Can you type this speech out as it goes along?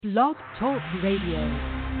Blog Talk Radio.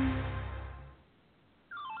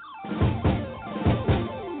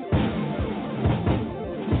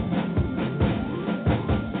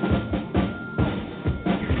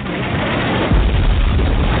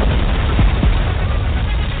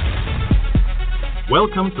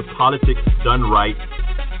 Welcome to Politics Done Right.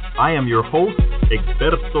 I am your host,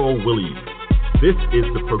 Egberto Willies. This is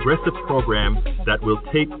the progressive program that will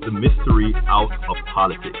take the mystery out of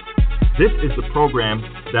politics. This is the program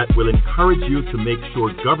that will encourage you to make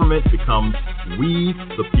sure government becomes we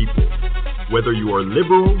the people. Whether you are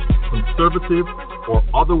liberal, conservative, or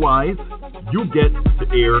otherwise, you get to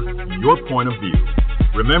air your point of view.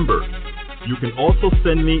 Remember, you can also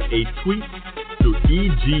send me a tweet to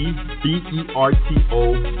EGBERTOWILLIES.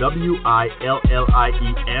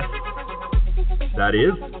 That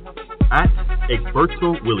is, at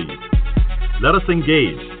Egberto Willies. Let us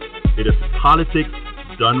engage. It is politics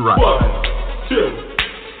done right. 1, 2,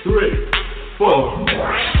 3, 4.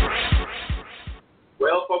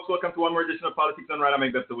 Well, folks, welcome to one more edition of Politics Done Right. I'm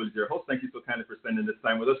Egberto Willies, your host. Thank you so kindly for spending this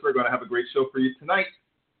time with us. We're going to have a great show for you tonight.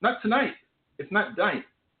 Not tonight. It's not night.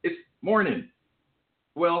 It's morning.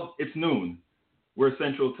 Well, it's noon. We're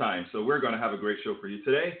Central Time, so we're going to have a great show for you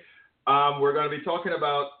today. We're going to be talking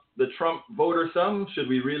about the Trump voter sum. Should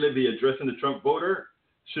we really be addressing the Trump voter?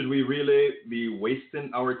 Should we really be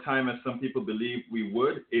wasting our time as some people believe we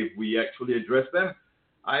would if we actually address them?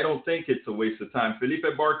 I don't think it's a waste of time. Felipe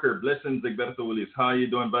Barker, blessings, Egberto Willies. How are you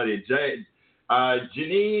doing, buddy?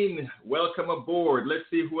 Janine, welcome aboard. Let's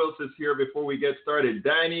see who else is here before we get started.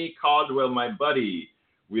 Danny Caldwell, my buddy.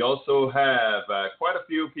 We also have quite a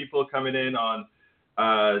few people coming in on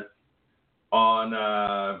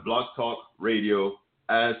Blog Talk Radio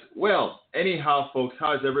as well. Anyhow, folks,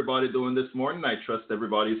 how's everybody doing this morning? I trust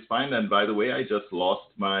everybody's fine. And by the way, I just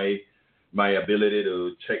lost my ability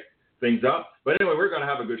to check things out. But anyway, we're going to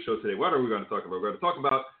have a good show today. What are we going to talk about? We're going to talk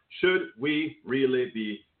about, should we really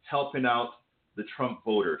be helping out the Trump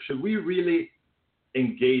voter? Should we really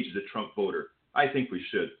engage the Trump voter? I think we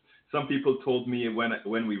should. Some people told me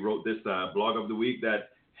when we wrote this blog of the week that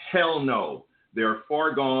hell no, they're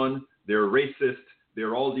far gone, they're racist,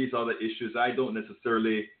 they're all these other issues. I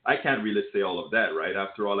can't really say all of that, right?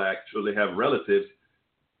 After all, I actually have relatives,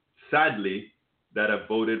 sadly, that have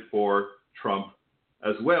voted for Trump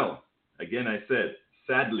as well. Again, I said,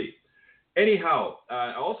 sadly. Anyhow,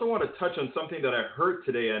 I also want to touch on something that I heard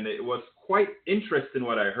today, and it was quite interesting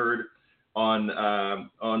what I heard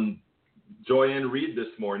on Joy-Ann Reid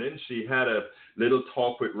this morning. She had a little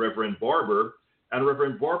talk with Reverend Barber, and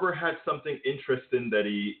Reverend Barber had something interesting that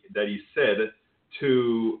he said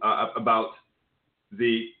about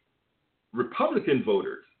the Republican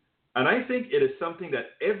voters. And I think it is something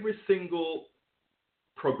that every single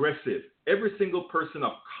progressive, every single person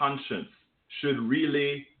of conscience should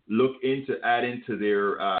really look into adding to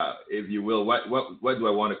their, if you will, what do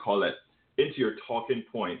I want to call it, into your talking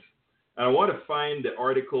points. And I want to find the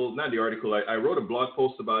article, not the article, I wrote a blog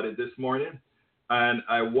post about it this morning, and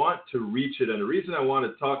I want to reach it. And the reason I want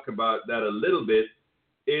to talk about that a little bit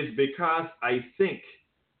is because I think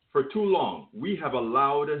for too long we have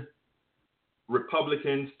allowed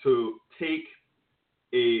Republicans to take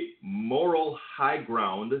a moral high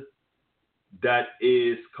ground that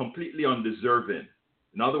is completely undeserving.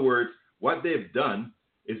 In other words, what they've done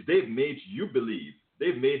is they've made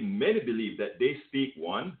many believe that they speak,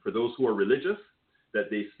 one, for those who are religious,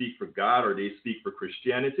 that they speak for God or they speak for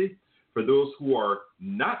Christianity. For those who are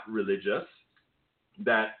not religious,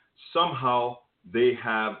 that somehow they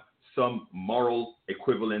have some moral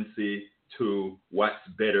equivalency to what's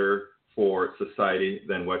better for society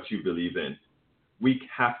than what you believe in. We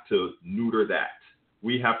have to neuter that.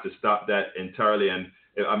 We have to stop that entirely. And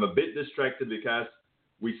I'm a bit distracted because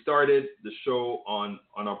we started the show on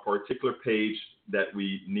a particular page that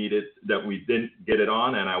we didn't get it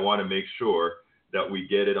on, and I want to make sure that we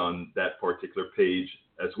get it on that particular page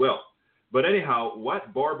as well. But anyhow,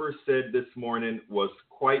 what Barber said this morning was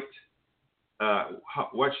quite,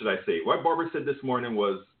 what should I say? What Barber said this morning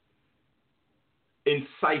was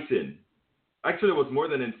inciting. Actually, it was more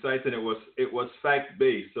than inciting. It was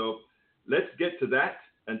fact-based. So let's get to that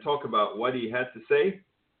and talk about what he had to say.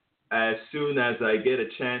 As soon as I get a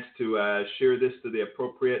chance to share this to the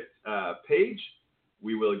appropriate page,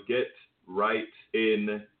 we will get right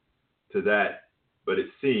in to that. But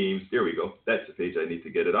it seems, here we go. That's the page I need to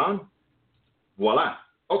get it on. Voila.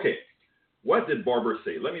 Okay. What did Barber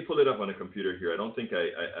say? Let me pull it up on a computer here. I don't think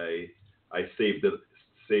I saved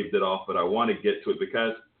it off, but I want to get to it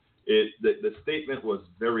because the statement was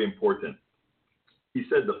very important. He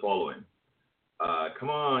said the following. Come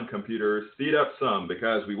on, computer, speed up some,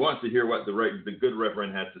 because we want to hear what the good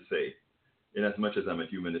Reverend has to say. In as much as I'm a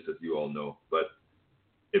humanist, as you all know, but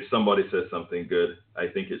if somebody says something good, I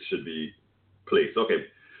think it should be placed. Okay,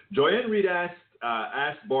 Joanne Reed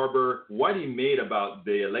asked Barber what he made about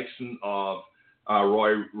the election of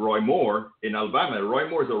Roy Moore in Alabama. Roy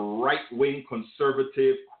Moore is a right-wing,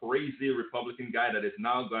 conservative, crazy Republican guy that is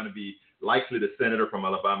now going to be likely the senator from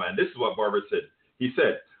Alabama. And this is what Barber said. He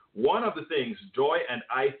said, one of the things Joy and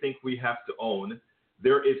I think we have to own,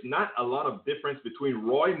 there is not a lot of difference between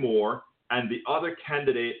Roy Moore and the other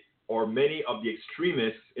candidate or many of the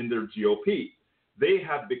extremists in the GOP. They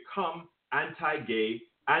have become anti-gay,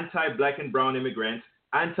 anti-black and brown immigrants,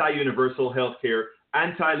 anti-universal health care,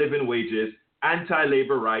 anti-living wages,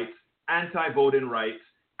 anti-labor rights, anti-voting rights,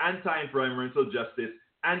 anti-environmental justice,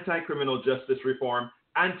 anti-criminal justice reform,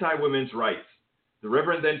 anti-women's rights. The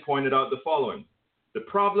Reverend then pointed out the following. The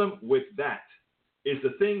problem with that is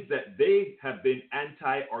the things that they have been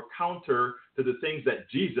anti or counter to the things that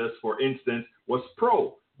Jesus, for instance, was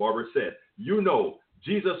pro. Barber said,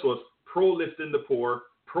 Jesus was pro-lifting the poor,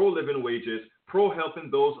 pro-living wages, pro-helping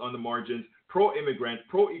those on the margins, pro-immigrant,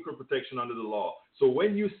 pro-equal protection under the law. So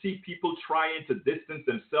when you see people trying to distance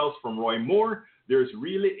themselves from Roy Moore, there's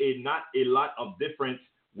really not a lot of difference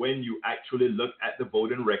when you actually look at the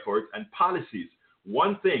voting records and policies.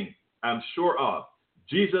 One thing I'm sure of,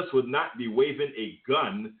 Jesus would not be waving a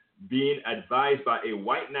gun being advised by a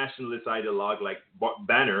white nationalist ideologue like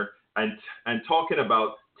Banner and talking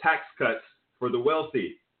about tax cuts for the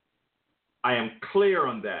wealthy. I am clear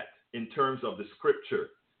on that in terms of the scripture.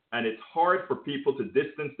 And it's hard for people to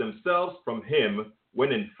distance themselves from him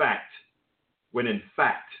when in fact,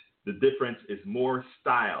 the difference is more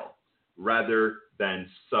style rather than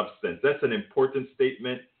substance. That's an important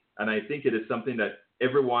statement. And I think it is something that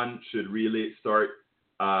everyone should really start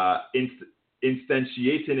instantiating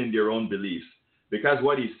in their own beliefs. Because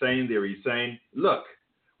what he's saying there, he's saying, look,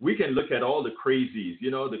 we can look at all the crazies,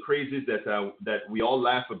 the crazies that we all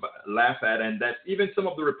laugh at, and that even some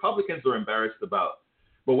of the Republicans are embarrassed about.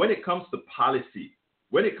 But when it comes to policy,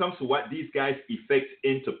 when it comes to what these guys effect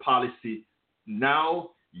into policy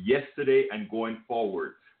now, yesterday, and going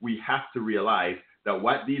forward, we have to realize that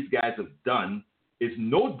what these guys have done is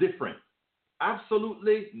no different,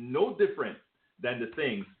 absolutely no different than the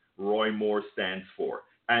things Roy Moore stands for.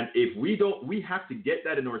 And if we don't, we have to get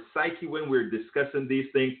that in our psyche when we're discussing these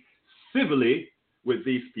things civilly with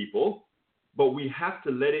these people, but we have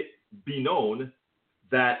to let it be known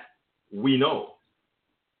that we know.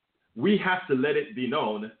 We have to let it be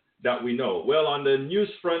known that we know. Well, on the news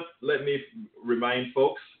front, let me remind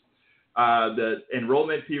folks, the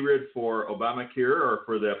enrollment period for Obamacare or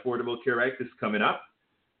for the Affordable Care Act is coming up.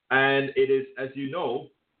 And it is, as you know,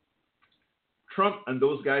 Trump and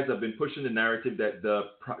those guys have been pushing the narrative that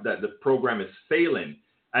the program is failing.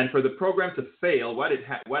 And for the program to fail, what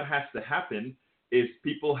has to happen is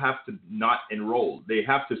people have to not enroll. They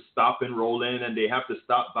have to stop enrolling, and they have to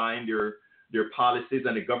stop buying their policies,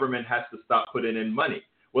 and the government has to stop putting in money.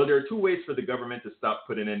 Well, there are two ways for the government to stop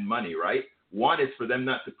putting in money, right? One is for them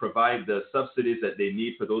not to provide the subsidies that they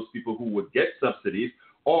need for those people who would get subsidies,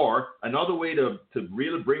 or another way to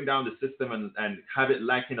really bring down the system and have it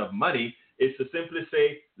lacking of money is to simply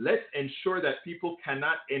say, let's ensure that people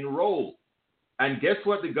cannot enroll. And guess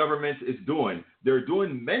what the government is doing? They're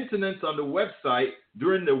doing maintenance on the website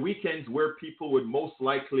during the weekends where people would most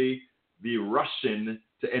likely be rushing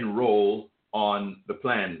to enroll on the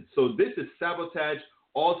plan. So this is sabotage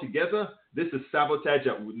altogether. This is sabotage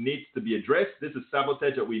that needs to be addressed. This is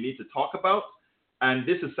sabotage that we need to talk about. And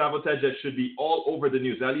this is sabotage that should be all over the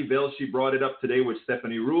news. Ali Velshi brought it up today with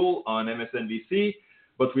Stephanie Rule on MSNBC.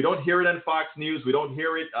 But we don't hear it on Fox News. We don't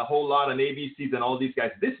hear it a whole lot on ABCs and all these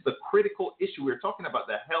guys. This is a critical issue. We're talking about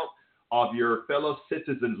the health of your fellow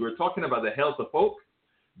citizens. We're talking about the health of folk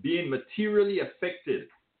being materially affected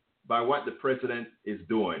by what the president is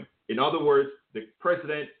doing. In other words, the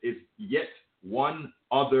president is yet one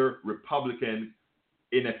other Republican,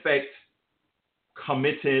 in effect,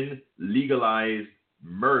 committing legalized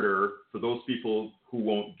murder for those people who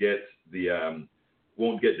won't get the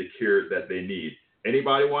care that they need.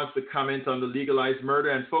 Anybody wants to comment on the legalized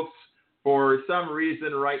murder? And folks, for some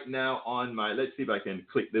reason right now on my, let's see if I can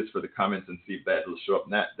click this for the comments and see if that will show up.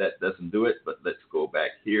 That doesn't do it, but let's go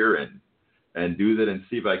back here and do that and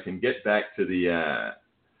see if I can get back to the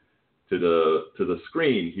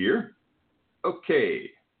screen here.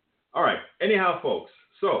 Okay. All right. Anyhow, folks,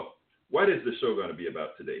 so what is the show going to be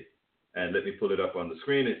about today? And let me pull it up on the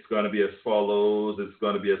screen. It's going to be as follows.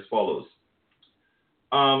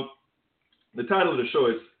 The title of the show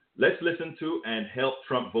is Let's Listen to and Help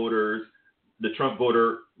Trump Voters the Trump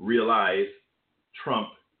voter realize Trump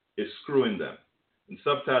is screwing them. In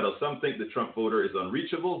subtitle, some think the Trump voter is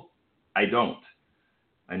unreachable. I don't.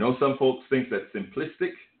 I know some folks think that's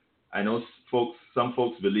simplistic. I know some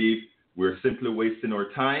folks believe we're simply wasting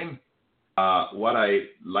our time. What I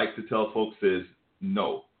like to tell folks is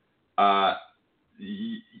no. Let's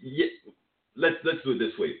do it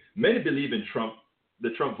this way. Many believe in Trump.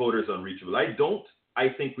 The Trump voter is unreachable. I don't. I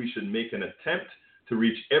think we should make an attempt to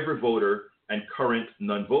reach every voter and current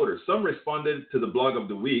non-voters. Some responded to the blog of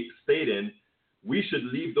the week stating we should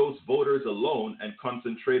leave those voters alone and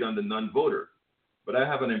concentrate on the non-voter. But I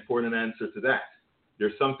have an important answer to that.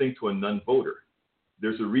 There's something to a non-voter.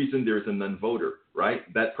 There's a reason there's a non-voter,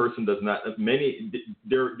 right? That person does not,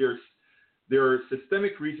 there are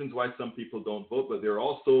systemic reasons why some people don't vote, but there are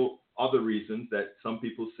also other reasons that some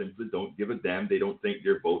people simply don't give a damn. They don't think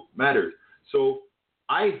their vote matters. So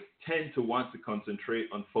I tend to want to concentrate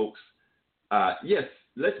on folks. Yes,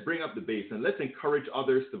 let's bring up the base and let's encourage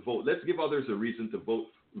others to vote. Let's give others a reason to vote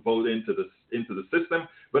into the system.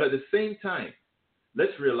 But at the same time,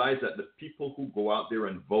 let's realize that the people who go out there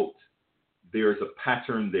and vote, there's a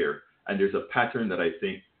pattern there, and there's a pattern that I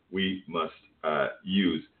think we must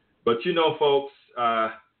use. But folks,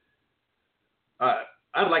 I'd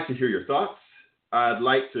like to hear your thoughts. I'd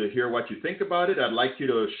like to hear what you think about it. I'd like you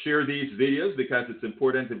to share these videos because it's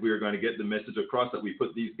important if we are going to get the message across that we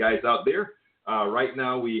put these guys out there. Right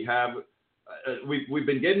now we've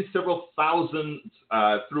been getting several thousand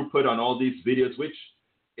throughput on all these videos, which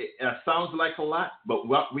sounds like a lot, but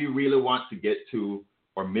what we really want to get to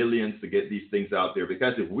are millions to get these things out there.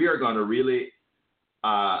 Because if we are going to really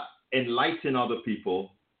enlighten other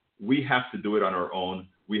people, we have to do it on our own.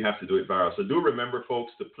 We have to do it viral. So do remember,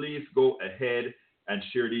 folks, to please go ahead and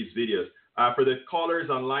share these videos. For the callers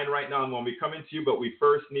online right now, I'm going to be coming to you, but we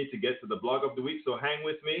first need to get to the blog of the week. So hang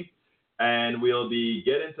with me, and we'll be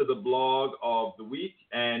getting to the blog of the week,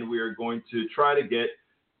 and we're going to try to get,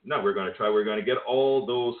 we're going to get all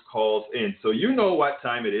those calls in. So you know what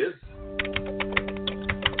time it is.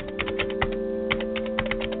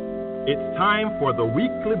 It's time for the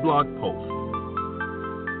weekly blog post.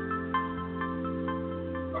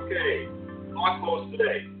 Okay, blog post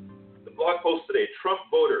today. The blog post today, Trump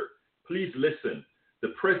voter, please listen. The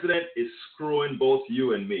president is screwing both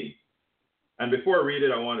you and me. And before I read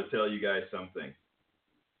it, I want to tell you guys something.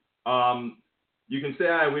 You can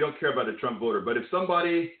say, we don't care about the Trump voter, but if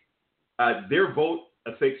somebody, their vote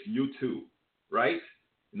affects you too, right?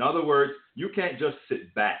 In other words, you can't just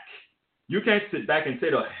sit back. You can't sit back and say,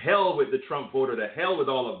 to hell with the Trump voter, to hell with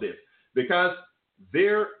all of this, because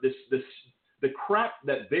the crap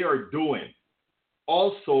that they are doing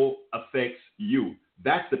also affects you.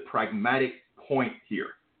 That's the pragmatic point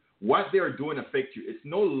here. What they are doing affects you. It's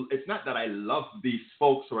not that I love these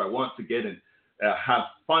folks or I want to get and have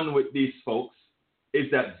fun with these folks. It's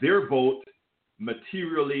that their vote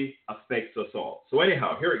materially affects us all. So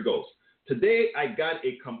anyhow, here it goes. Today I got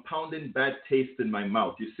a compounding bad taste in my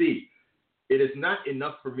mouth. You see, it is not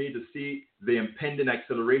enough for me to see the impending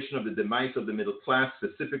acceleration of the demise of the middle class,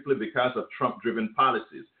 specifically because of Trump-driven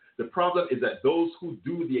policies. The problem is that those who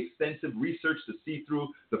do the extensive research to see through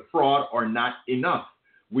the fraud are not enough.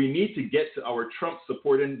 We need to get to our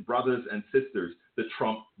Trump-supporting brothers and sisters, the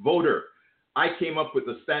Trump voter. I came up with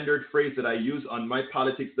a standard phrase that I use on my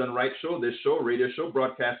Politics Done Right show, this show, radio show,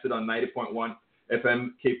 broadcasted on 90.1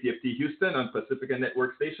 FM KPFT Houston on Pacifica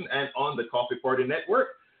Network Station and on the Coffee Party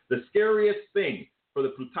Network. The scariest thing for the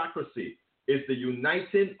plutocracy is the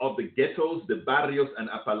uniting of the ghettos, the barrios, and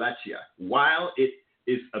Appalachia. While it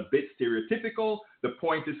is a bit stereotypical, the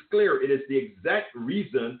point is clear. It is the exact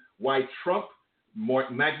reason why Trump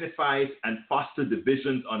magnifies and fosters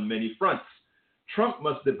divisions on many fronts. Trump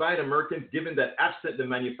must divide Americans, given that absent the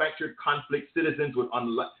manufactured conflict, citizens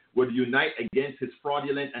would unite against his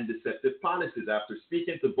fraudulent and deceptive policies. After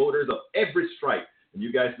speaking to voters of every stripe, and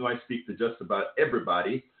you guys know I speak to just about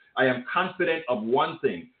everybody, I am confident of one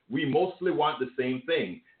thing. We mostly want the same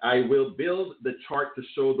thing. I will build the chart to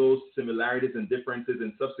show those similarities and differences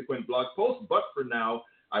in subsequent blog posts, but for now,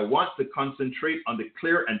 I want to concentrate on the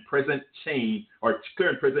clear and present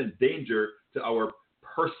danger to our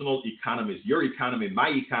personal economies, your economy, my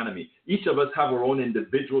economy. Each of us have our own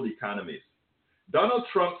individual economies. Donald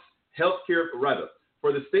Trump's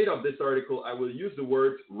for the state of this article, I will use the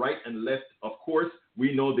words right and left. Of course,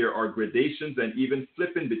 we know there are gradations and even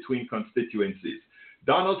flipping between constituencies.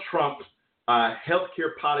 Donald Trump's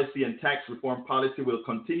healthcare policy and tax reform policy will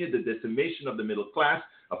continue the decimation of the middle class,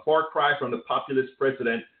 a far cry from the populist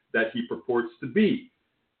president that he purports to be.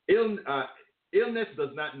 Illness does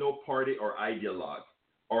not know party or ideologue.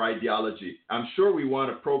 or ideology. I'm sure we want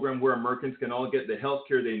a program where Americans can all get the health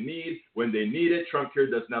care they need when they need it. Trump care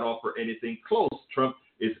does not offer anything close. Trump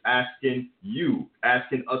is asking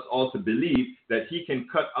us all to believe that he can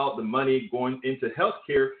cut out the money going into health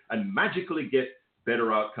care and magically get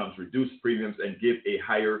better outcomes, reduce premiums, and give a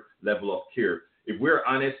higher level of care. If we're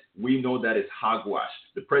honest, we know that is hogwash.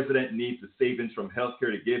 The president needs the savings from health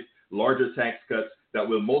care to give larger tax cuts that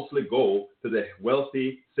will mostly go to the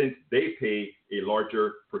wealthy since they pay a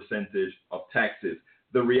larger percentage of taxes.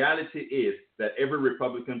 The reality is that every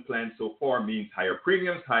Republican plan so far means higher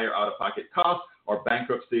premiums, higher out-of-pocket costs, or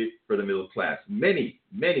bankruptcy for the middle class. Many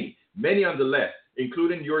on the left,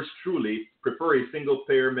 including yours truly, prefer a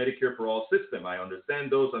single-payer Medicare for all system. I understand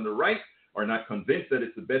those on the right are not convinced that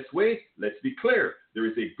it's the best way. Let's be clear. There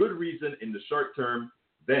is a good reason in the short term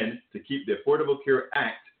then to keep the Affordable Care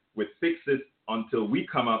Act with fixes until we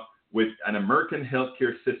come up with an American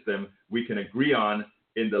healthcare system we can agree on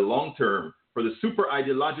in the long term. For the super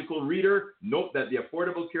ideological reader, note that the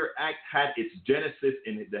Affordable Care Act had its genesis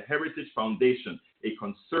in the Heritage Foundation, a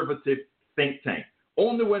conservative think tank.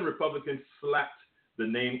 Only when Republicans slapped the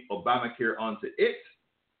name Obamacare onto it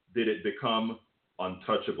did it become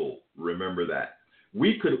untouchable. Remember that.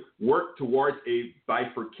 We could work towards a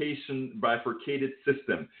bifurcated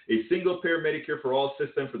system, a single-payer Medicare for all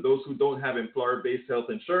system for those who don't have employer-based health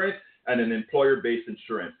insurance and an employer-based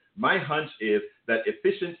insurance. My hunch is that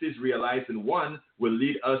efficiencies realized in one will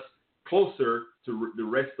lead us closer to the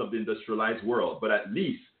rest of the industrialized world, but at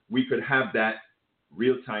least we could have that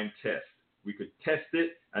real-time test. We could test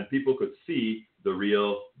it and people could see the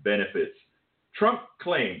real benefits. Trump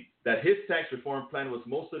claimed that his tax reform plan was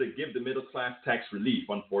mostly to give the middle class tax relief.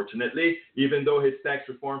 Unfortunately, even though his tax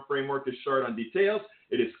reform framework is short on details,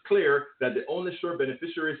 it is clear that the only sure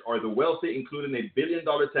beneficiaries are the wealthy, including a $1 billion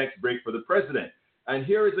tax break for the president. And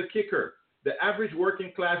here is a kicker. The average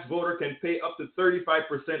working class voter can pay up to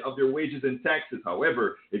 35% of their wages in taxes.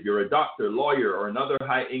 However, if you're a doctor, lawyer, or another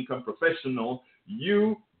high-income professional,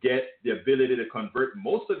 you get the ability to convert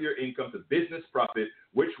most of your income to business profit,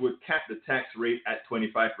 which would cap the tax rate at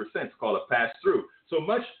 25%. It's called a pass-through. So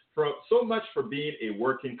much for being a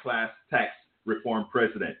working class tax reform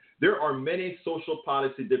president. There are many social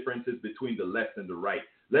policy differences between the left and the right.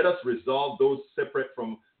 Let us resolve those separate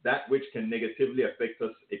from that which can negatively affect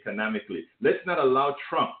us economically. Let's not allow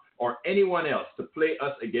Trump or anyone else to play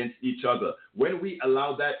us against each other. When we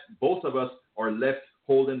allow that, both of us are left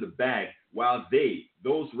holding the bag while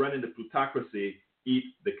those running the plutocracy,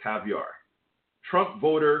 eat the caviar. Trump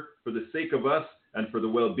voter, for the sake of us and for the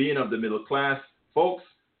well-being of the middle class, folks,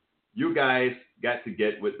 you guys got to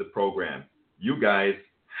get with the program. You guys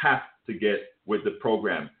have to get with the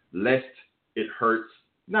program, lest it hurts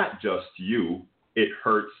not just you, it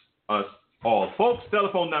hurts us all. Folks,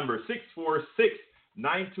 telephone number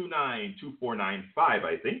 646-929-2495.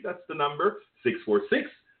 I think that's the number,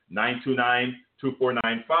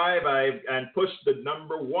 646-929-2495. And push the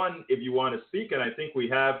number 1 if you want to speak. And I think we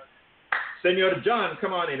have Senor John.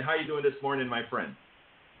 Come on in. How you doing this morning, my friend?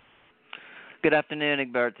 Good afternoon,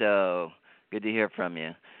 Egberto. Good to hear from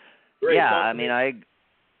you. Great. Yeah, I mean,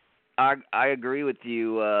 I agree with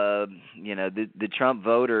you. The Trump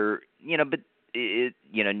voter, but it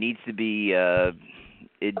needs to be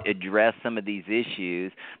address some of these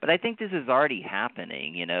issues. But I think this is already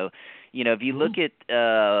happening. If you look at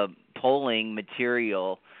polling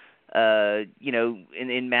material,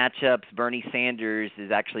 in matchups, Bernie Sanders is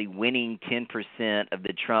actually winning 10% of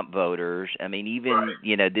the Trump voters. I mean, even,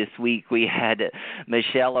 this week we had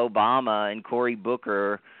Michelle Obama and Cory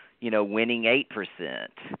Booker, winning 8%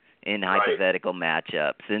 in hypothetical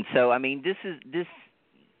matchups. And so, I mean,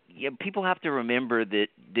 people have to remember that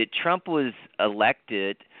Trump was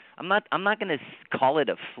elected. I'm not going to call it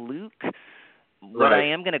a fluke. What I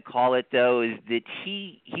am going to call it, though, is that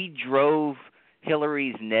he drove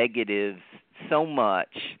Hillary's negatives so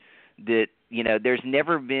much that there's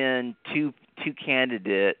never been two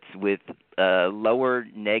candidates with lower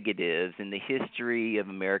negatives in the history of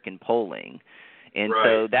American polling. And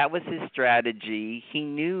so that was his strategy. He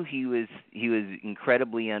knew he was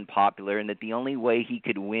incredibly unpopular, and that the only way he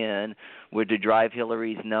could win was to drive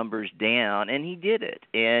Hillary's numbers down, and he did it.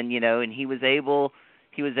 And and he was able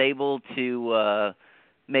to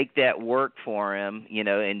make that work for him,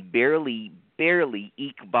 and barely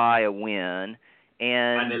eke by a win. And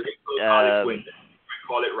an electoral college win. We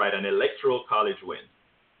call it an electoral college win.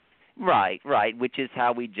 Right, which is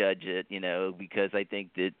how we judge it, because I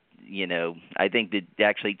think that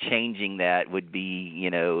actually changing that would be,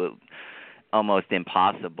 almost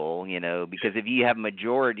impossible, because if you have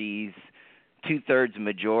majorities, 2/3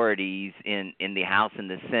 majorities in the House and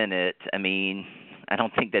the Senate, I mean, I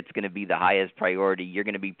don't think that's going to be the highest priority. You're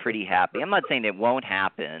going to be pretty happy. I'm not saying it won't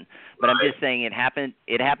happen, but I'm just saying it happened.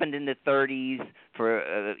 It happened in the 30s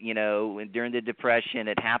for during the Depression.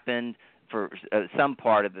 It happened for some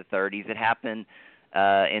part of the 30s. It happened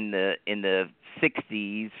in the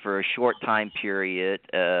 60s for a short time period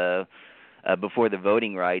before the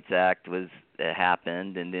Voting Rights Act was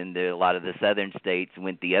happened, and then a lot of the southern states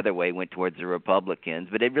went the other way, went towards the Republicans.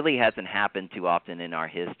 But it really hasn't happened too often in our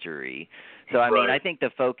history. So, I mean, I think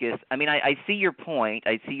the focus – I mean, I see your point.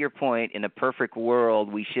 I see your point. In a perfect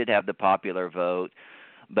world, we should have the popular vote.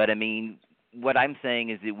 But, I mean, what I'm saying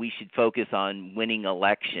is that we should focus on winning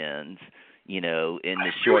elections, in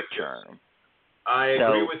the short term. I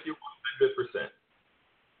agree with you 100%.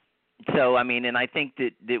 So, I mean, and I think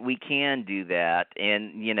that we can do that,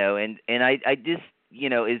 and I just,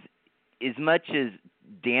 as much as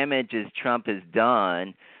damage as Trump has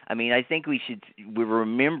done, I mean, I think we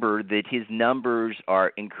remember that his numbers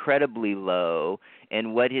are incredibly low,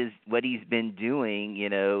 and what he's been doing,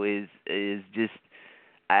 is just,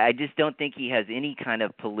 I just don't think he has any kind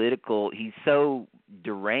of political. He's so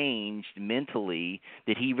deranged mentally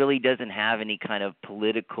that he really doesn't have any kind of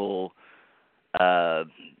political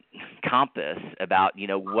compass about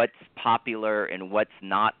what's popular and what's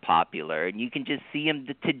not popular. And you can just see him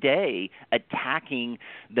today attacking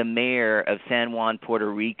the mayor of San Juan, Puerto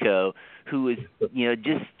Rico, who is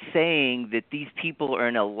just saying that these people are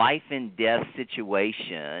in a life and death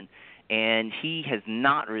situation, and he has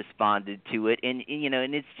not responded to it. And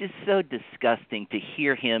it's just so disgusting to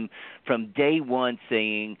hear him from day one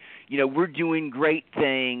saying, we're doing great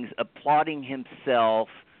things, applauding himself,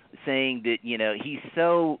 saying that he's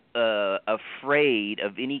so afraid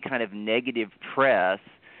of any kind of negative press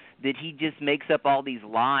that he just makes up all these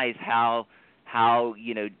lies how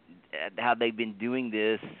they've been doing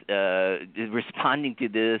this, responding to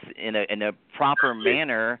this in a proper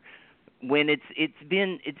manner, when it's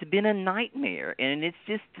been a nightmare, and it's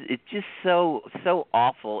just so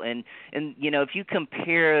awful. And if you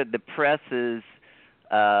compare the press's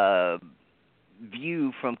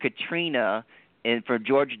view from Katrina and for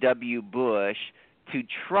George W. Bush to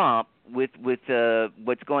Trump with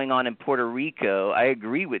what's going on in Puerto Rico, I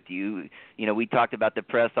agree with you. We talked about the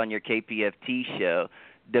press on your KPFT show.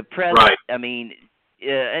 The press, right. I mean,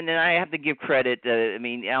 and then I have to give credit. I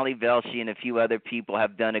mean, Ali Velshi and a few other people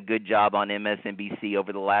have done a good job on MSNBC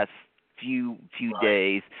over the last few right.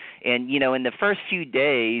 days. And in the first few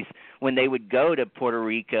days when they would go to Puerto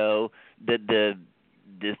Rico, the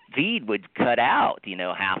feed would cut out,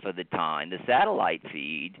 half of the time, the satellite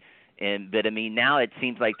feed. But I mean, now it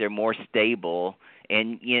seems like they're more stable,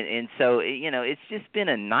 and so it's just been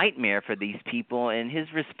a nightmare for these people. And his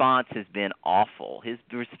response has been awful. His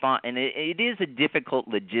response, and it is a difficult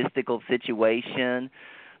logistical situation.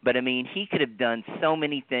 But, I mean, he could have done so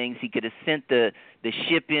many things. He could have sent the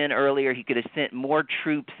ship in earlier. He could have sent more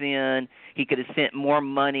troops in. He could have sent more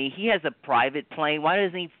money. He has a private plane. Why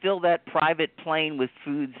doesn't he fill that private plane with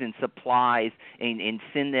foods and supplies and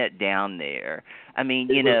send that down there? I mean,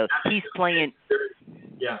 he's playing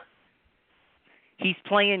 – yeah. He's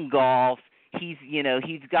playing golf. He's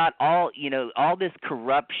got all this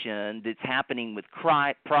corruption that's happening with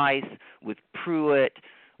Price, with Pruitt,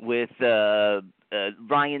 with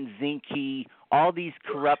Ryan Zinke, all these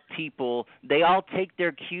corrupt people. They all take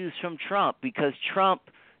their cues from Trump because Trump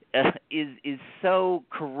is so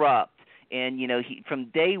corrupt. And he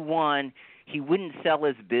from day one he wouldn't sell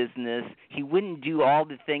his business. He wouldn't do all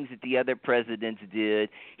the things that the other presidents did.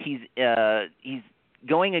 He's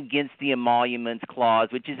going against the emoluments clause,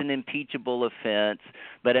 which is an impeachable offense.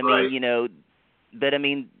 But I mean,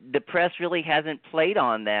 right. The press really hasn't played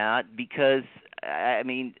on that because, I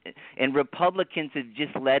mean, and Republicans have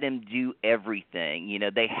just let him do everything.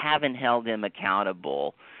 They haven't held him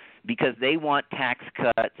accountable because they want tax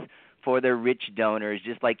cuts for their rich donors,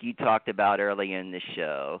 just like you talked about earlier in the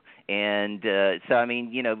show. And so, I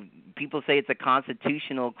mean, people say it's a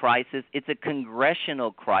constitutional crisis. It's a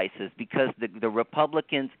congressional crisis because the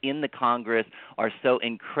Republicans in the Congress are so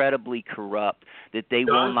incredibly corrupt that they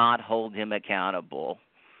will not hold him accountable.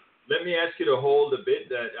 Let me ask you to hold a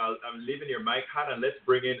bit. I'm leaving your mic hot, and let's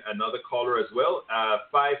bring in another caller as well.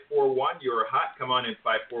 541, you're hot. Come on in,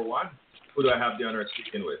 541. Who do I have the honor of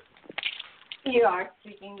speaking with? You are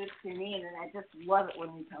speaking with Janine, and I just love it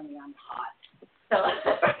when you tell me I'm hot. So.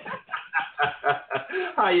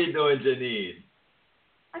 How you doing, Janine?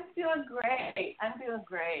 I'm doing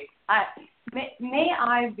great. May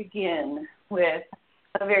I begin with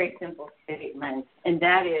a very simple statement, and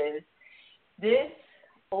that is this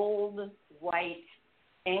old, white,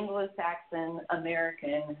 Anglo-Saxon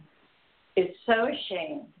American is so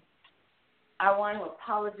ashamed I want to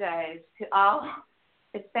apologize to all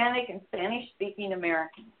Hispanic and Spanish-speaking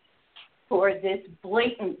Americans for this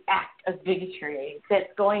blatant act of bigotry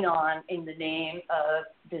that's going on in the name of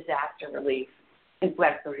disaster relief in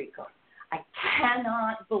Puerto Rico. I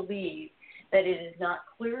cannot believe that it is not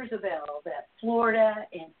clear as a bell that Florida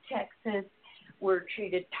and Texas were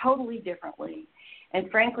treated totally differently.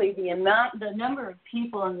 And frankly, the number of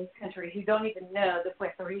people in this country who don't even know that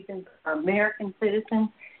Puerto Ricans are American citizens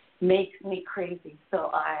makes me crazy.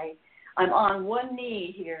 So I'm on one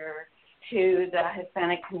knee here to the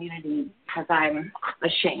Hispanic community because I'm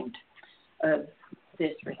ashamed of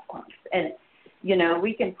this response. And, you know,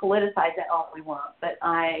 we can politicize that all we want, but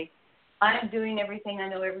I'm doing everything. I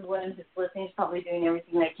know everyone who's listening is probably doing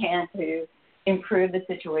everything they can to improve the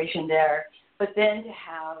situation there. But then to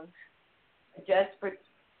have a desperate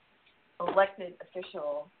elected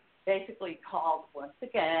official basically called once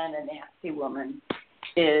again a nasty woman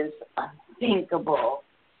is unthinkable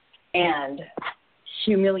and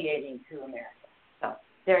humiliating to America. So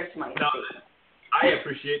there's my statement. I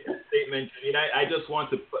appreciate the statement. I mean, I just want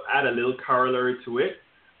to add a little corollary to it.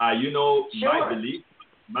 Sure.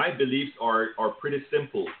 My beliefs are pretty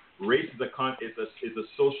simple. Race is a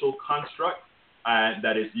social construct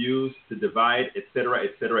that is used to divide, etc.,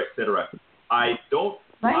 etc., etc.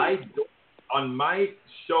 On my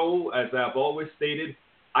show, as I've always stated,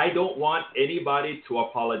 I don't want anybody to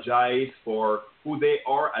apologize for who they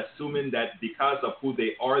are, assuming that because of who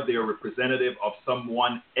they are, they're representative of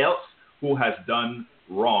someone else who has done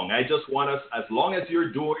wrong. I just want us, as long as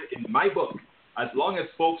you're doing, in my book, as long as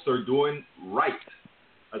folks are doing right,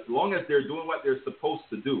 as long as they're doing what they're supposed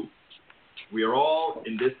to do, we are all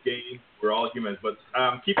in this game. We're all humans. But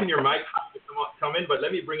keeping your mic come in, but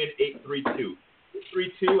let me bring in 832.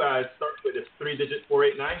 832 starts with this 3-digit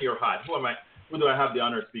 489. You're hot. Who do I have the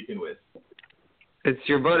honor of speaking with? It's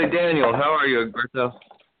your buddy Daniel. How are you, Alberto?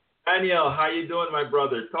 Daniel, how you doing, my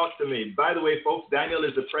brother? Talk to me. By the way, folks, Daniel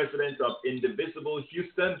is the president of Indivisible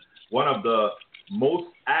Houston, one of the most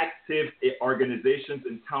active organizations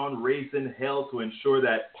in town, raising hell to ensure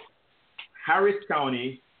that Harris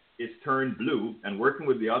County is turned blue, and working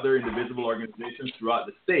with the other indivisible organizations throughout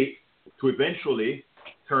the state to eventually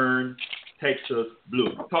turn Texas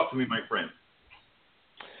blue. Talk to me, my friend.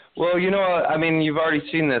 Well, you know, I mean, you've already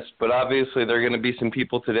seen this, but obviously there are going to be some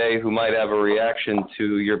people today who might have a reaction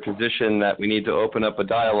to your position that we need to open up a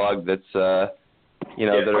dialogue that's, that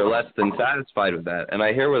are less than satisfied with that. And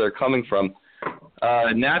I hear where they're coming from.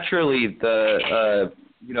 Naturally,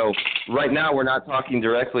 right now we're not talking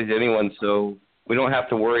directly to anyone, so we don't have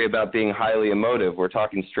to worry about being highly emotive. We're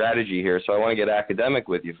talking strategy here, so I want to get academic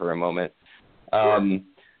with you for a moment.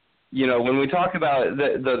 When we talk about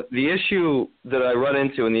the issue that I run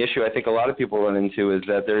into, and the issue I think a lot of people run into, is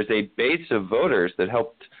that there's a base of voters that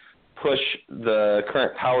helped push the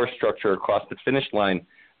current power structure across the finish line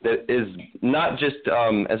that is not just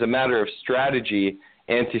as a matter of strategy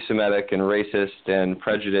anti-Semitic and racist and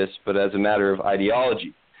prejudiced, but as a matter of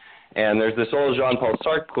ideology. And there's this old Jean-Paul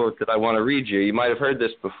Sartre quote that I want to read you. You might have heard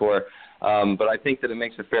this before, but I think that it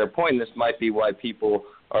makes a fair point, and this might be why people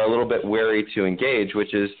are a little bit wary to engage,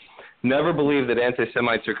 which is, never believe that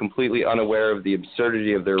anti-Semites are completely unaware of the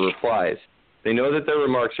absurdity of their replies. They know that their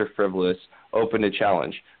remarks are frivolous, open to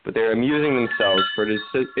challenge, but they are amusing themselves, for it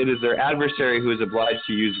is their adversary who is obliged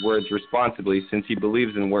to use words responsibly, since he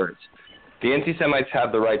believes in words. The anti-Semites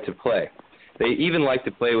have the right to play. They even like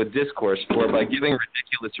to play with discourse, for by giving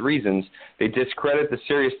ridiculous reasons, they discredit the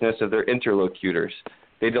seriousness of their interlocutors.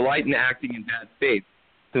 They delight in acting in bad faith,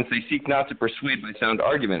 since they seek not to persuade by sound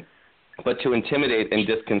argument, but to intimidate and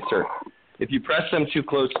disconcert. If you press them too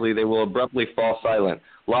closely, they will abruptly fall silent,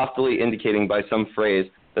 loftily indicating by some phrase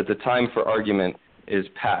that the time for argument is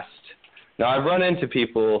past. Now, I've run into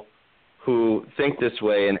people who think this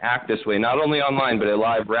way and act this way, not only online, but at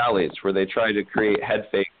live rallies where they try to create head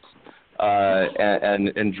fakes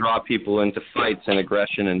and draw people into fights and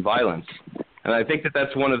aggression and violence. And I think that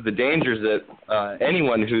that's one of the dangers that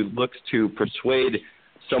anyone who looks to persuade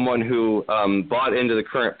someone who bought into the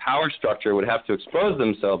current power structure would have to expose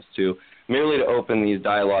themselves to, merely to open these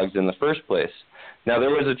dialogues in the first place. Now,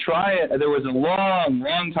 there was a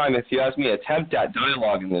long time, if you ask me, attempt at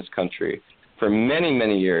dialogue in this country for many,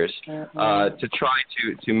 many years to try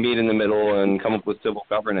to meet in the middle and come up with civil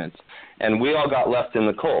governance. And we all got left in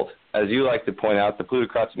the cold. As you like to point out, the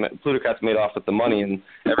plutocrats made off with the money, and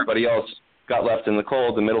everybody else got left in the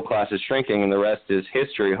cold. The middle class is shrinking, and the rest is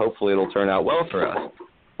history. Hopefully it'll turn out well for us.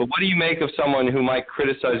 But what do you make of someone who might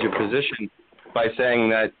criticize your position by saying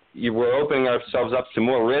that we're opening ourselves up to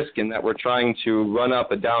more risk and that we're trying to run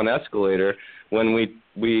up a down escalator when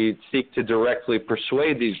we seek to directly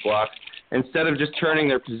persuade these blocs instead of just turning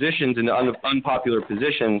their positions into unpopular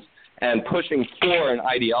positions and pushing for an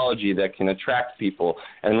ideology that can attract people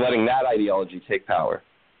and letting that ideology take power.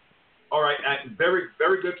 All right, very,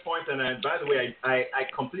 very good point. And by the way, I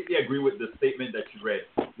completely agree with the statement that you read.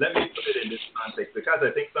 Let me put it in this context because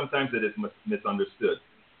I think sometimes it is misunderstood.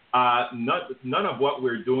 None of what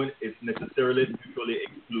we're doing is necessarily mutually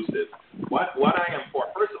exclusive. What I am for,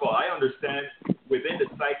 first of all, I understand within the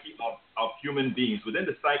psyche of human beings, within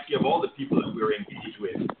the psyche of all the people that we're engaged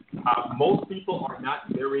with, most people are not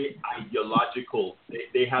very ideological.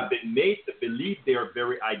 They have been made to believe they are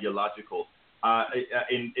very ideological.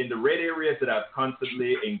 In the red areas that I've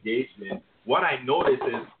constantly engaged in, what I notice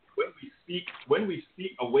is when we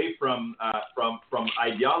speak away from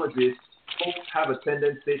ideologies, folks have a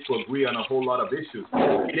tendency to agree on a whole lot of issues.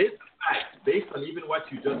 It is a fact, based on even what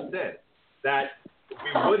you just said, that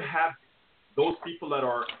we would have those people that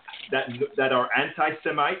are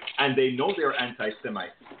anti-Semite, and they know they're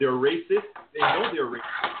anti-Semite. They're racist. They know they're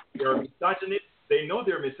racist. They're misogynist. They know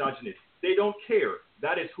they're misogynist. They don't care.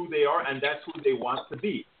 That is who they are, and that's who they want to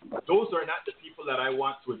be. Those are not the people that I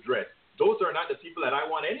want to address. Those are not the people that I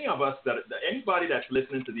want any of us, anybody that's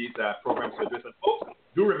listening to these programs to address. And folks,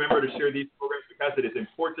 do remember to share these programs because it is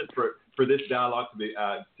important for this dialogue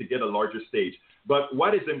to get a larger stage. But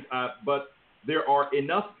there are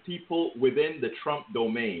enough people within the Trump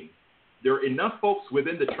domain. There are enough folks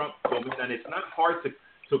within the Trump domain, and it's not hard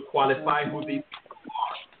to qualify who these people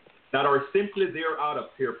are, that are simply there out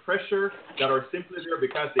of peer pressure, that are simply there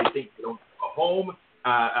because they think they don't have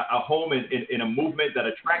a home in a movement that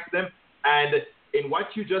attracts them. And in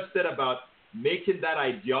what you just said about making that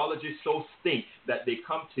ideology so stink that they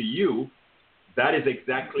come to you, that is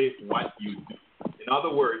exactly what you do. In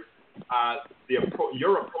other words,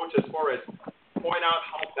 your approach as far as point out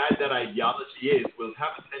how bad that ideology is will have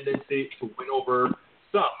a tendency to win over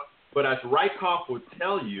some. But as Ryckoff would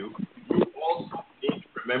tell you, you also need to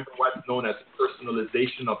remember what's known as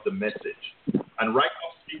personalization of the message. And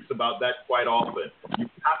Ryckoff speaks about that quite often. You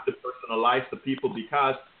have to personalize the people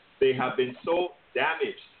because they have been so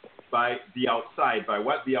damaged by the outside, by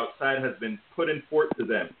what the outside has been putting forth to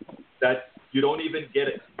them, that you don't even get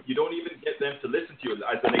it. You don't even get them to listen to you.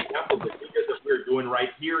 As an example, the things that we're doing right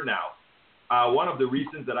here now, one of the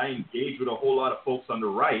reasons that I engage with a whole lot of folks on the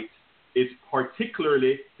right is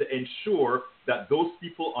particularly to ensure that those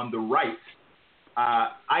people on the right,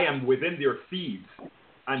 I am within their feeds.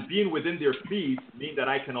 And being within their feeds means that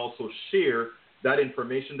I can also share that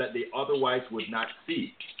information that they otherwise would not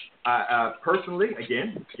see. Personally,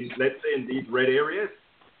 again, let's say in these red areas,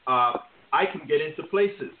 I can get into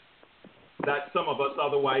places that some of us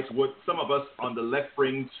otherwise would, some of us on the left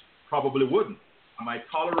fringe probably wouldn't. Am I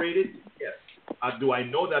tolerated? Yes. Do I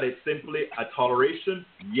know that it's simply a toleration?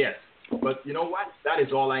 Yes. But you know what? That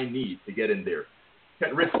is all I need to get in there.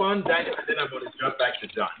 Can respond, Daniel, and then I'm going to jump back to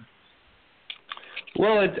John.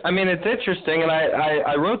 Well, it's interesting, and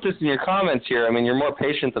I wrote this in your comments here. I mean, you're more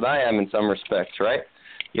patient than I am in some respects, right?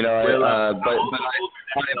 You know,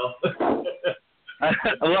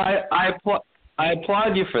 I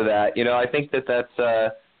applaud you for that. You know, I think that's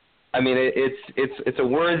it's a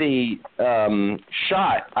worthy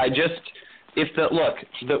shot.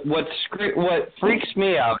 What freaks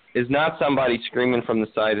me out is not somebody screaming from the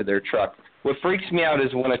side of their truck. What freaks me out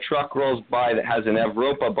is when a truck rolls by that has an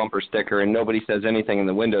Evropa bumper sticker and nobody says anything and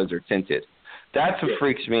the windows are tinted. That's what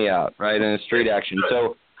freaks me out, right, in a street action.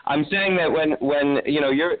 So I'm saying that when you know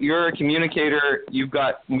you're a communicator, you've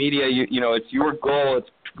got media, you know it's your goal. It's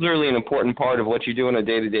clearly an important part of what you do on a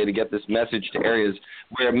day-to-day to get this message to areas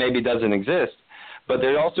where it maybe doesn't exist. But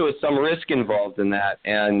there also is some risk involved in that,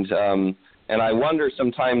 and I wonder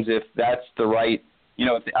sometimes if that's the right. You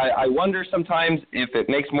know, I wonder sometimes if it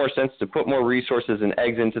makes more sense to put more resources and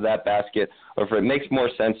eggs into that basket, or if it makes more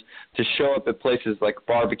sense to show up at places like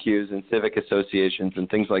barbecues and civic associations and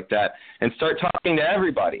things like that and start talking to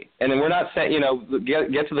everybody. And then we're not saying, you know,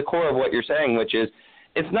 get to the core of what you're saying, which is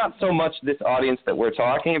it's not so much this audience that we're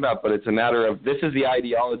talking about, but it's a matter of this is the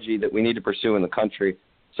ideology that we need to pursue in the country.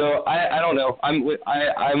 So I don't know. I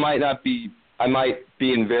might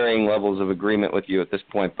be in varying levels of agreement with you at this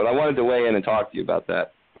point, but I wanted to weigh in and talk to you about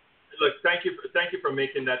that. Look, thank you for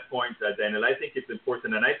making that point, Daniel. I think it's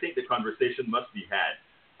important, and I think the conversation must be had.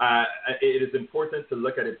 It is important to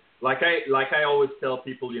look at it like I always tell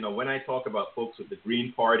people. You know, when I talk about folks with the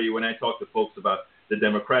Green Party, when I talk to folks about the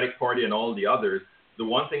Democratic Party and all the others, the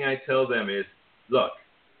one thing I tell them is, look,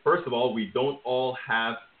 first of all, we don't all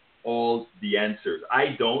have all the answers.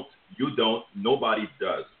 I don't, you don't, nobody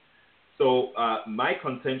does. So my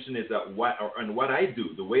contention is that what I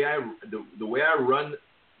do, the way I run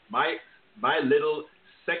my little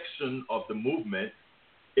section of the movement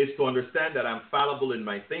is to understand that I'm fallible in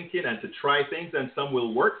my thinking and to try things, and some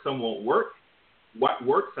will work, some won't work. What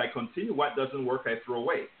works, I continue. What doesn't work, I throw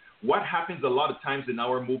away. What happens a lot of times in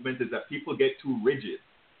our movement is that people get too rigid.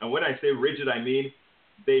 And when I say rigid, I mean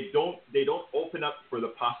they don't open up for the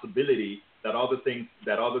possibility that other things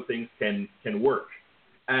can work.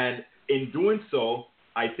 And in doing so,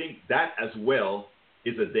 I think that as well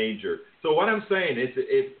is a danger. So what I'm saying is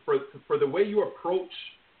for the way you approach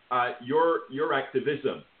your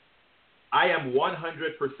activism, I am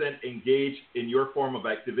 100% engaged in your form of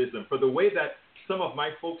activism. For the way that some of my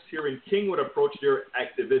folks here in King would approach their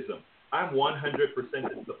activism, I'm 100%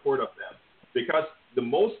 in support of them. Because the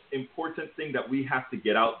most important thing that we have to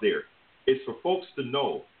get out there is for folks to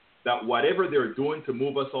know that whatever they're doing to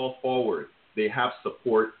move us all forward, they have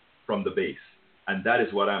support from the base. And that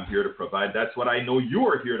is what I'm here to provide. That's what I know you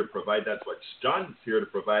are here to provide. That's what John's here to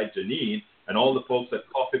provide, Janine, and all the folks at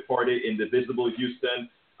Coffee Party, Indivisible Houston,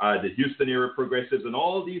 the Houston Area Progressives, and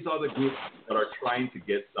all these other groups that are trying to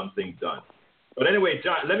get something done. But anyway,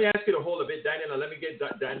 John, let me ask you to hold a bit, Daniel, and let me get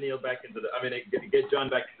Daniel back get John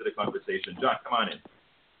back into the conversation. John, come on in.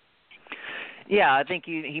 Yeah, I think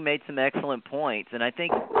he made some excellent points, and I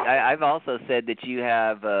think I've also said that you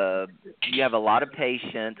have a lot of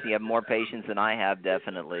patience. You have more patience than I have,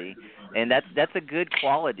 definitely, and that's a good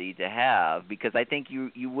quality to have, because I think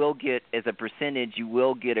you will get, as a percentage, you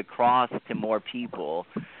will get across to more people.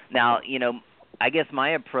 Now, I guess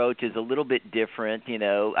my approach is a little bit different.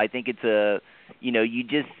 I think it's you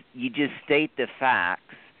just state the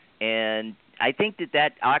facts, and I think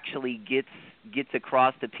that actually gets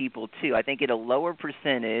across to people too. I think at a lower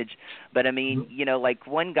percentage, but I mean, like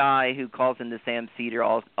one guy who calls into Sam Cedar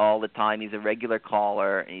all the time, he's a regular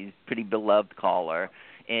caller, he's a pretty beloved caller,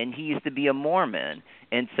 and he used to be a Mormon.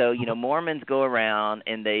 And so, Mormons go around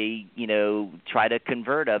and they, try to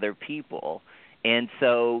convert other people. And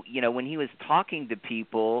so, when he was talking to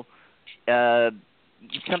people,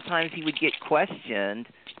 sometimes he would get questioned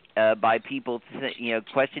by people,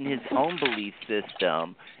 question his own belief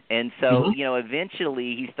system. And so,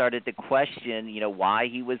 eventually he started to question, why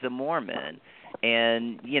he was a Mormon.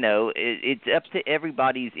 And, it's up to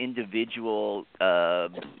everybody's individual,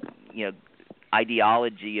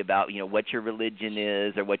 ideology about, what your religion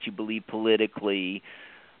is or what you believe politically.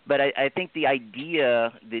 But I think the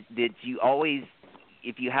idea that you always,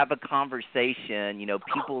 if you have a conversation,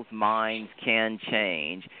 people's minds can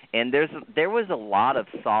change. And there was a lot of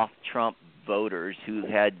soft Trump voters who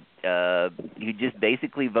just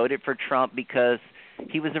basically voted for Trump because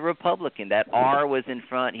he was a Republican. That R was in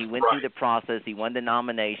front. He went through the process. He won the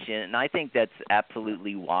nomination, and I think that's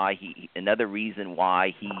absolutely why another reason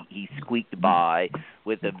why he squeaked by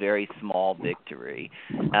with a very small victory.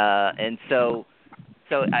 And so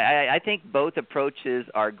I think both approaches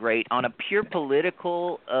are great. On a pure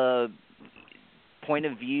political point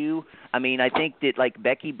of view, I mean, I think that like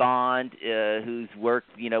Becky Bond, who's worked,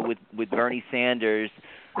 with Bernie Sanders,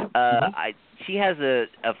 she has a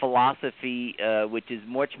philosophy which is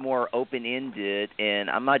much more open-ended, and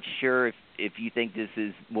I'm not sure if you think this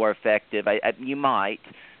is more effective. You might.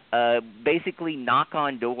 Basically knock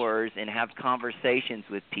on doors and have conversations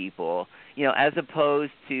with people, as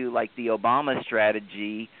opposed to like the Obama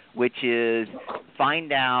strategy, which is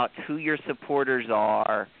find out who your supporters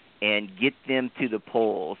are and get them to the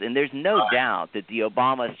polls. And there's no doubt that the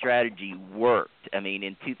Obama strategy worked. I mean,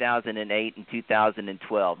 in 2008 and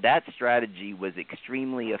 2012, that strategy was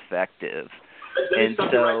extremely effective. And so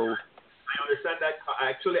I understand that.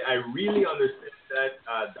 Actually, I really understand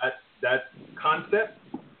that concept.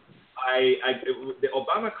 The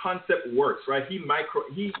Obama concept works, right?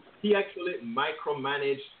 He actually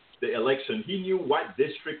micromanaged the election. He knew what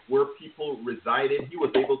district where people resided. He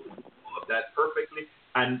was able to do all of that perfectly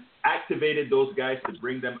and activated those guys to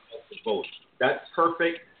bring them out to vote. That's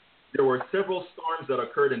perfect. There were several storms that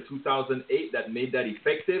occurred in 2008 that made that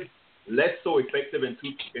effective. Less so effective in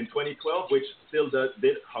 2012, which still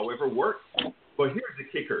did, however, work. But here's the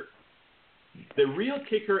kicker. The real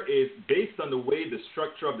kicker is based on the way the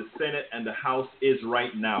structure of the Senate and the House is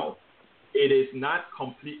right now. It is not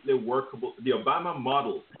completely workable. The Obama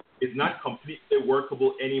model is not completely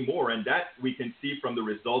workable anymore, and that we can see from the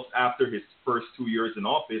results after his first 2 years in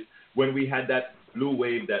office when we had that blue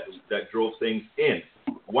wave that drove things in.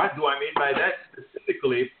 What do I mean by that?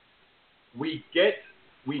 Specifically, we get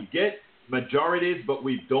majorities, but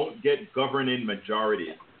we don't get governing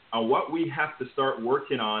majorities. And what we have to start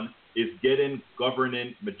working on is getting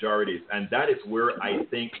governing majorities, and that is where I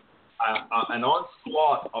think an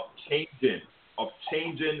onslaught of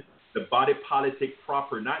changing the body politic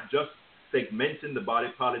proper, not just segmenting the body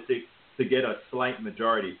politic, to get a slight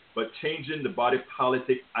majority, but changing the body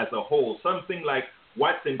politic as a whole. Something like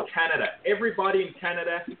what's in Canada. Everybody in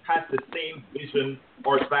Canada has the same vision,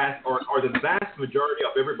 or the vast majority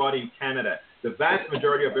of everybody in Canada, the vast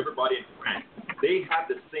majority of everybody in France, they have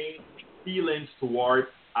the same feelings towards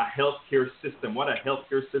a healthcare system, what a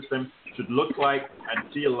healthcare system should look like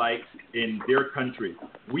and feel like in their country.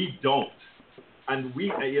 We don't. And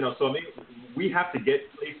we, so I mean, we have to get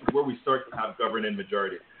places where we start to have governing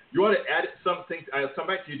majority. You want to add something? I'll come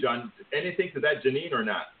back to you, John. Anything to that, Janine, or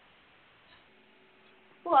not?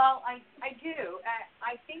 Well, I do.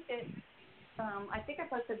 I think that I think I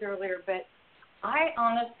posted earlier, but I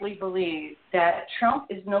honestly believe that Trump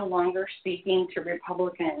is no longer speaking to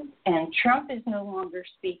Republicans, and Trump is no longer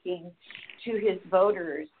speaking to his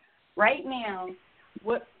voters. Right now,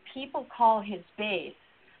 what people call his base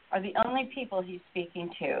are the only people he's speaking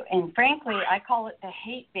to. And frankly, I call it the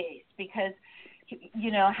hate base because,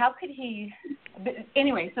 how could he – but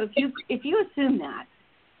anyway, so if you assume that,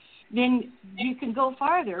 then you can go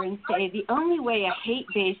farther and say the only way a hate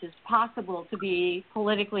base is possible to be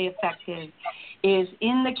politically effective is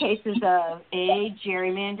in the cases of A,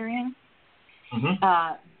 gerrymandering,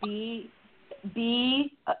 B,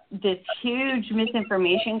 this huge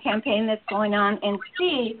misinformation campaign that's going on, and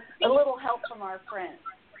C, a little help from our friends.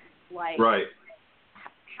 Like, right.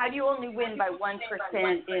 How do you only win by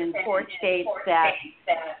 1% in 4 states that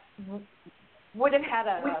would have had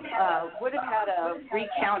a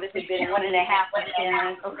recount if it had been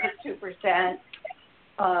 1.5% or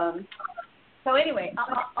 2%. So anyway,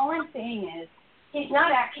 all I'm saying is he's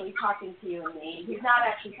not actually talking to you and me. He's not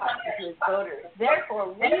actually talking to his voters.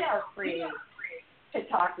 Therefore, we are free to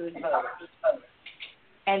talk to his voters,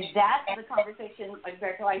 and that's the conversation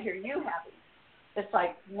exactly I hear you having. It's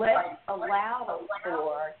like, let's allow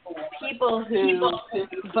for people who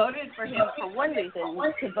voted for him for one reason to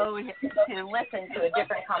listen to a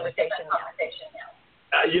different conversation now.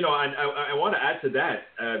 And I want to add to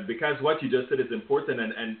that because what you just said is important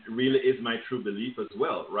and really is my true belief as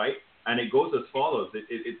well, right? And it goes as follows.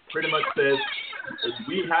 It pretty much says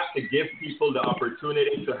we have to give people the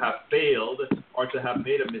opportunity to have failed or to have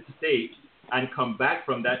made a mistake and come back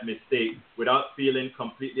from that mistake without feeling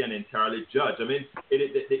completely and entirely judged. I mean,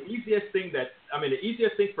 the easiest thing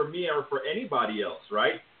for me or for anybody else,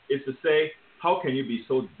 right, is to say, how can you be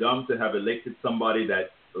so dumb to have elected somebody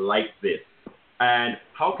that like this? And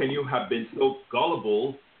how can you have been so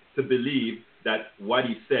gullible to believe that what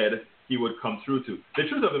he said he would come through to? The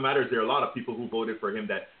truth of the matter is there are a lot of people who voted for him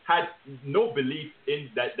that had no belief in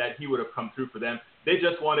that he would have come through for them. They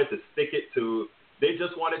just wanted to stick it to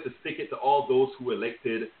all those who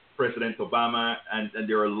elected President Obama, and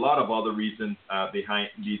there are a lot of other reasons behind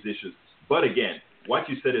these issues. But again, what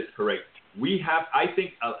you said is correct. We have, I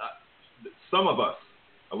think, some of us,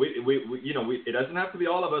 it doesn't have to be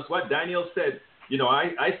all of us. What Daniel said,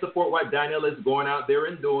 I support what Daniel is going out there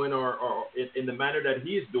and doing, or in the manner that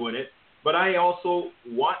he is doing it. But I also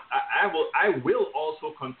I will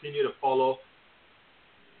also continue to follow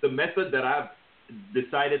the method that I've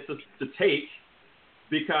decided to take.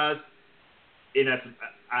 Because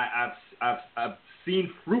I've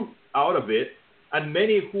seen fruit out of it, and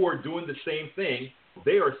many who are doing the same thing,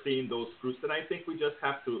 they are seeing those fruits, and I think we just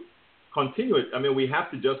have to continue it. I mean, we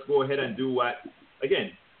have to just go ahead and do what,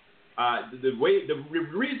 again, the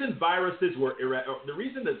reason the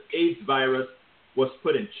reason that AIDS virus was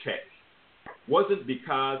put in check wasn't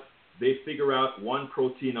because they figure out one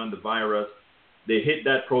protein on the virus, they hit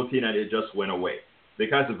that protein, and it just went away.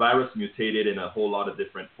 Because the virus mutated in a whole lot of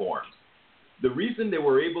different forms. The reason they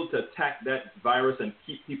were able to attack that virus and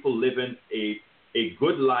keep people living a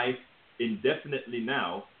good life indefinitely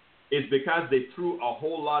now is because they threw a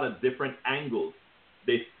whole lot of different angles.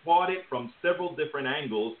 They fought it from several different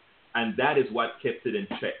angles, and that is what kept it in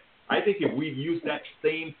check. I think if we use that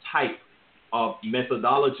same type of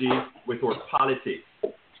methodology with our politics,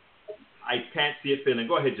 I can't see it failing.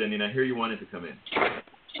 Go ahead, Janine. I hear you wanted to come in.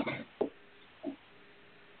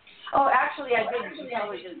 Oh, actually, I didn't. You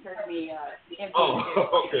probably just heard me.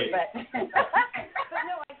 Okay. But no,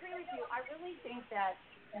 I agree with you. I really think that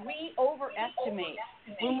we overestimate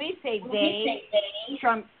when we say they,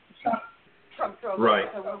 Trump drove. Right.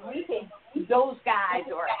 So when we say those guys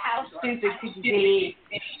or how stupid could you be,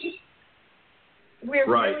 we're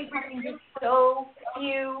really talking to so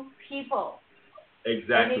few people.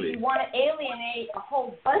 Exactly. And if you want to alienate a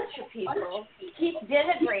whole bunch of people, keep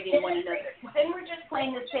denigrating one another. Because then we're just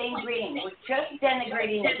playing the same game. We're just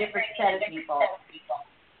denigrating a different set of people.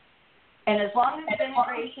 And as long as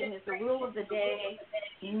denigration is the rule of the day,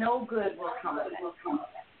 no good will come of it.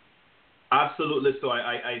 Absolutely. So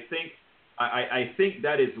I think I think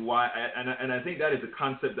that is why, and I think that is a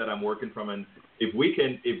concept that I'm working from. And if we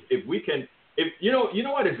can, you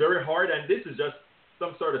know what is very hard, and this is just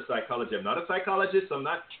some sort of psychology. I'm not a psychologist. I'm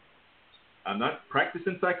not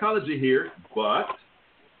practicing psychology here. But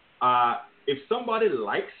if somebody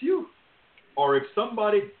likes you, or if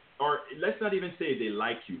somebody, or let's not even say they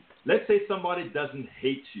like you. Let's say somebody doesn't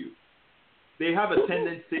hate you. They have a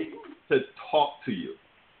tendency to talk to you,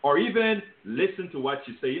 or even listen to what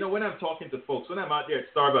you say. You know, when I'm talking to folks, when I'm out there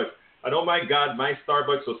at Starbucks, and oh my God, my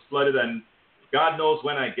Starbucks was flooded, and God knows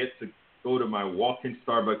when I get to go to my walk-in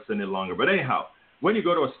Starbucks any longer. But anyhow, when you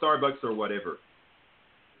go to a Starbucks or whatever,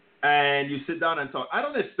 and you sit down and talk, I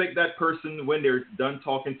don't expect that person, when they're done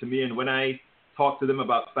talking to me and when I talk to them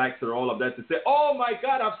about facts or all of that, to say, oh my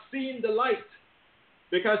God, I've seen the light.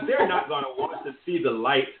 Because they're not going to want to see the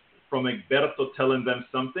light from Egberto telling them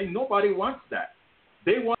something. Nobody wants that.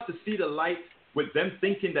 They want to see the light with them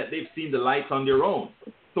thinking that they've seen the light on their own.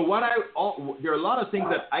 So there are a lot of things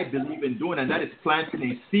that I believe in doing, and that is planting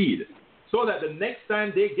a seed, so that the next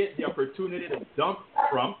time they get the opportunity to dump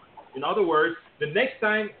Trump, in other words, the next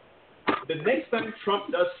time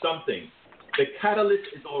Trump does something, the catalyst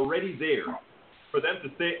is already there for them to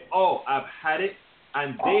say, oh, I've had it,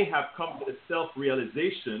 and they have come to the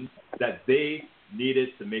self-realization that they needed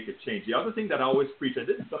to make a change. The other thing that I always preach, and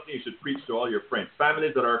this is something you should preach to all your friends,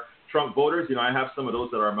 families that are Trump voters, you know, I have some of those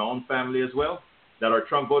that are my own family as well, that are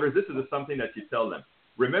Trump voters. This is something that you tell them.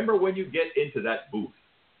 Remember, when you get into that booth,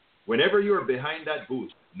 whenever you're behind that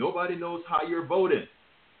booth, nobody knows how you're voting.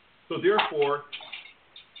 So therefore,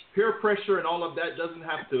 peer pressure and all of that doesn't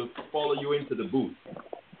have to follow you into the booth.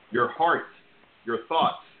 Your heart, your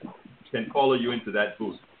thoughts can follow you into that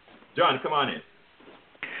booth. John, come on in.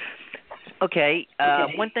 Okay.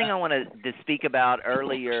 One thing I wanted to speak about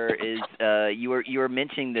earlier is you were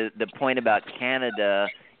mentioning the point about Canada.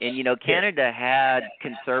 And, you know, Canada had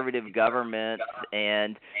conservative governments,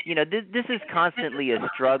 and, you know, this is constantly a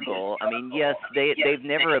struggle. I mean, yes, they've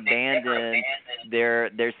never abandoned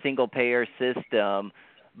their single-payer system,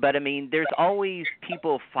 but, I mean, there's always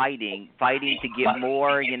people fighting to get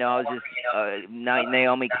more. You know, I was just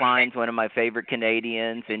Naomi Klein's one of my favorite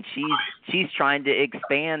Canadians, and she's trying to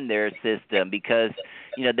expand their system because,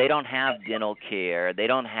 you know, they don't have dental care, they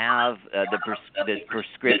don't have the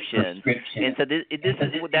prescriptions, and so this is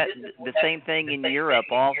the same thing in Europe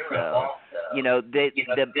also. You know,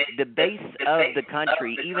 the base of the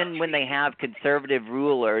country, even when they have conservative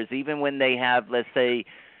rulers, even when they have, let's say,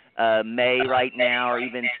 May right now, or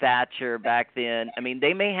even Thatcher back then, I mean,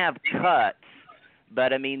 they may have cuts,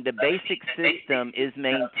 but, I mean, the basic system is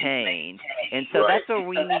maintained. And so that's where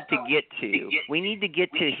we need to get to. We need to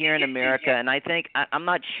get to here in America, and I think, I'm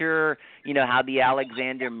not sure, you know, how the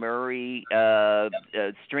Alexander Murray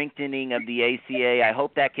strengthening of the ACA, I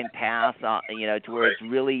hope that can pass, you know, to where it's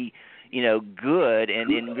really, you know, good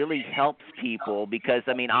and really helps people because,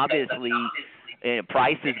 I mean, obviously,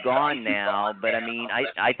 Price is gone now, but I mean,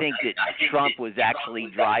 I think that Trump was actually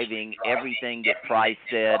driving everything that Price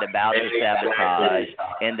said about the sabotage,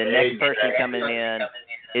 and the next person coming in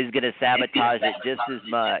is going to sabotage it just as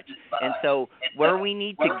much. And so where we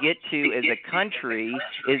need to get to as a country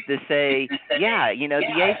is to say, yeah, you know,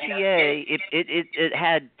 the ACA, it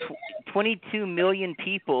had 22 million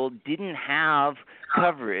people didn't have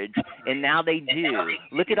coverage, and now they do.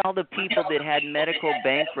 Look at all the people that had medical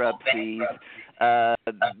bankruptcies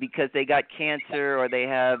because they got cancer or they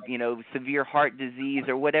have, you know, severe heart disease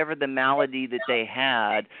or whatever the malady that they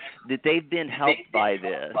had, that they've been helped by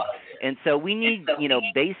this. And so we need, you know,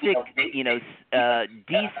 basic, you know,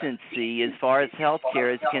 decency as far as health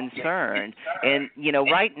care is concerned. And, you know,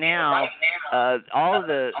 right now, all of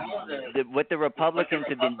the what the Republicans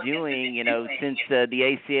have been doing, you know, since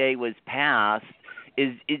the ACA was passed,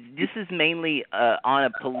 is this is mainly on a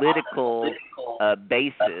political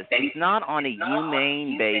basis. It's not on a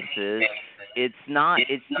humane basis. It's not.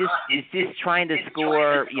 It's just trying to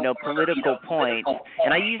score, you know, political points.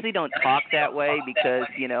 And I usually don't talk that way because,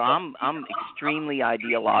 you know, I'm extremely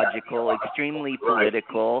ideological, extremely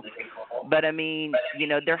political. But I mean, you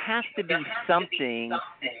know, there has to be something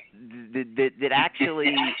that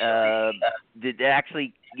actually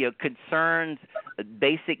you know, concerns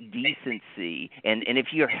basic decency, and if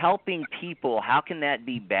you're helping people, how can that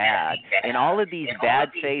be bad? And all of these bad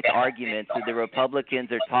faith arguments that the Republicans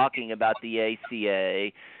are talking about the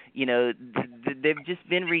ACA, you know, they've just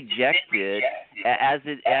been rejected as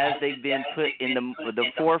they've been put in the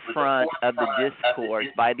forefront of the discourse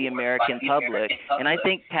by the American public. And I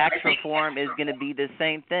think tax reform is going to be the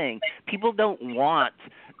same thing. People don't want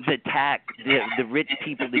the rich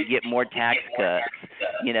people to get more tax cuts.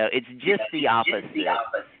 You know, it's just the opposite.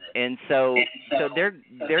 And so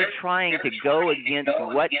they're trying to go against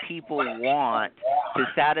what people want to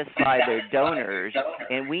satisfy their donors,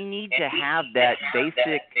 and we need to have that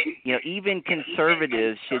basic, even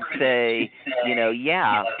conservatives should say,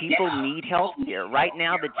 yeah, people need health care. Right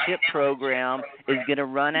now the CHIP program is going to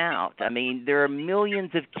run out. I mean, there are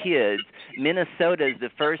millions of kids. Minnesota is the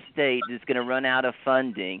first state that's going to run out of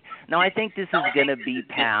funding. Now, I think this is going to be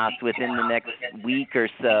passed within the next week or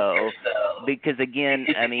so because, again,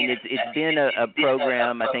 I mean, it's been a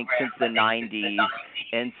program, I think, since the 90s.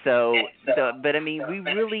 And so but I mean, we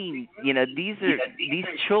really, these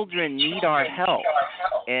children need our help.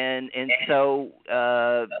 And so,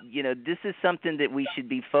 this is something that we should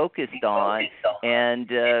be focused on.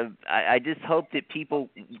 And I just hope that people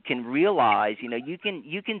can realize, you can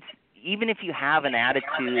even if you have an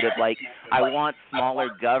attitude of like, I want smaller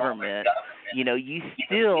government, you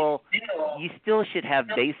still should have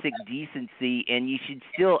basic decency, and you should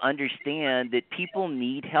still understand that people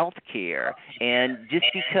need health care. And just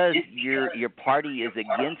because your party is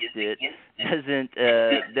against it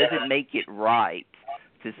doesn't make it right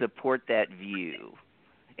to support that view.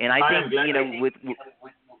 And I think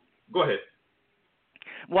go ahead.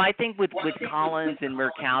 Well, I think with Collins and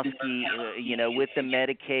Murkowski, with the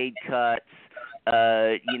Medicaid cuts,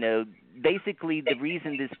 basically the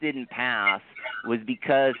reason this didn't pass was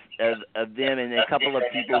because of them and a couple of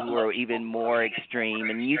people who are even more extreme.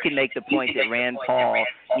 And you can make the point that Rand Paul,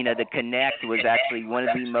 the Connect was actually one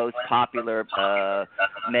of the most popular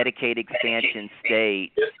Medicaid expansion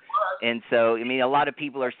states. And so, I mean, a lot of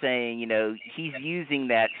people are saying, he's using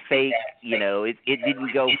that fake, it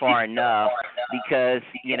didn't go far enough because,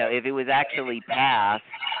 if it was actually passed,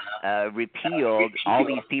 repealed, all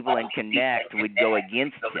these people in Connect would go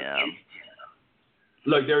against him.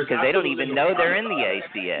 Look, because they don't even know they're in the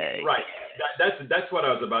ACA. Right. That's what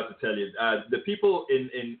I was about to tell you. The people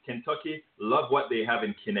in Kentucky love what they have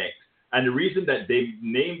in Connect. And the reason that they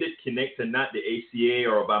named it Connect and not the ACA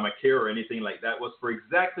or Obamacare or anything like that was for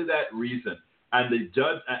exactly that reason. And the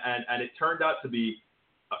judge and it turned out to be,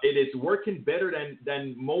 it is working better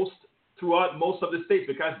than throughout most of the states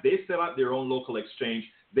because they set up their own local exchange.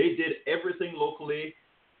 They did everything locally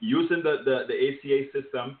using the ACA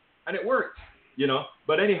system, and it worked.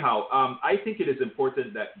 But anyhow, I think it is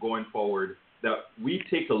important that going forward that we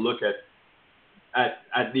take a look at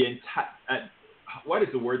the entire. What is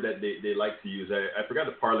the word that they like to use? I forgot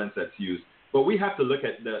the parlance that's used. But we have to look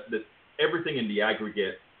at the everything in the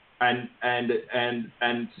aggregate and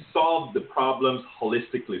solve the problems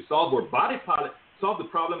holistically. Solve the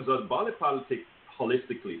problems of body politics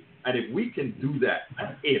holistically. And if we can do that,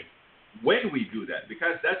 and when we do that,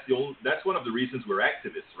 because that's one of the reasons we're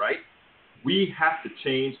activists, right? We have to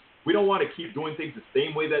change. We don't want to keep doing things the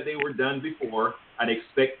same way that they were done before and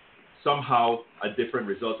expect somehow a different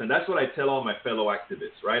result. And that's what I tell all my fellow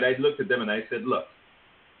activists, right? I looked at them and I said, look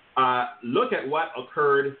at what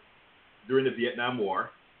occurred during the Vietnam War.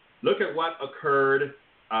 Look at what occurred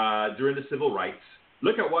during the civil rights.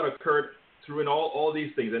 Look at what occurred through all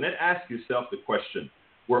these things. And then ask yourself the question,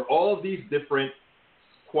 were all these different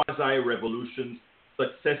quasi-revolutions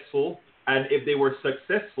successful? And if they were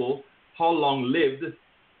successful, how long-lived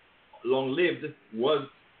was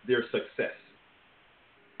their success?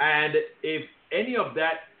 And if any of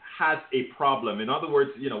that has a problem, in other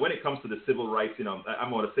words, when it comes to the civil rights, I'm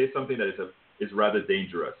going to say something that is rather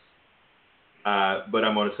dangerous, but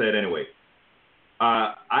I'm going to say it anyway.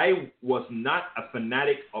 I was not a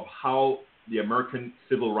fanatic of how the American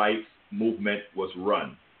civil rights movement was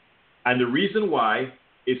run. And the reason why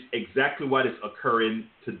is exactly what is occurring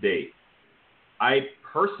today. I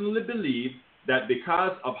personally believe that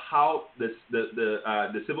because of how the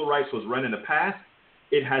civil rights was run in the past,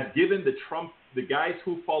 it has given the guys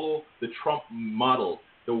who follow the Trump model,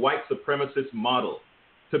 the white supremacist model,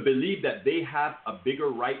 to believe that they have a bigger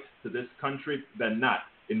right to this country than not.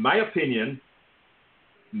 In my opinion,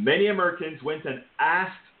 many Americans went and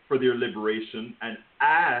asked for their liberation and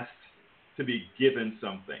asked to be given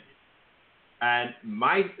something. And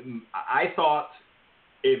I thought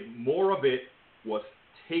if more of it was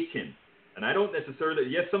taken, and I don't necessarily,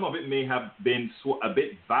 yes, some of it may have been a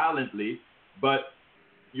bit violently, but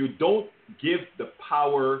you don't give the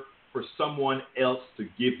power for someone else to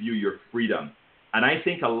give you your freedom. And I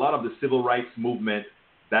think a lot of the civil rights movement,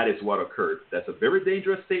 that is what occurred. That's a very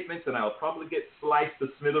dangerous statement, and I'll probably get sliced to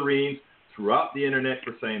smithereens throughout the internet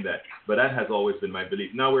for saying that. But that has always been my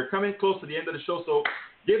belief. Now, we're coming close to the end of the show, so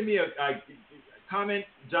give me a comment,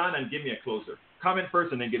 John, and give me a closer. Comment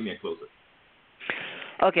first, and then give me a closer.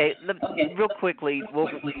 Okay, real quickly,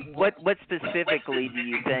 what specifically do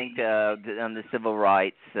you think on the civil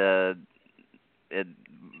rights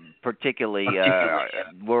particularly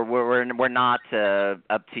we're not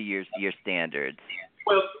up to your standards.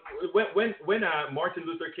 Well, when Martin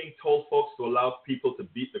Luther King told folks to allow people to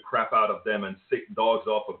beat the crap out of them and sick dogs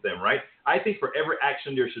off of them, right? I think for every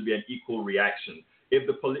action there should be an equal reaction. If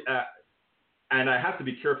the and I have to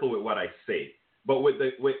be careful with what I say, but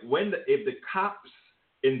if the cops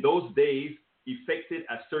in those days effected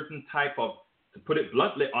a certain type of, to put it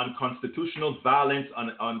bluntly, unconstitutional violence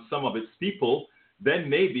on some of its people, then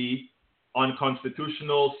maybe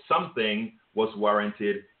unconstitutional something was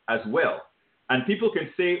warranted as well. And people can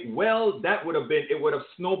say, well, it would have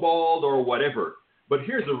snowballed or whatever. But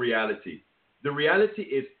here's the reality. The reality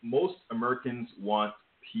is most Americans want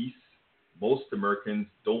peace. Most Americans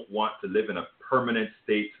don't want to live in a permanent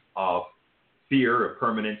state of fear, a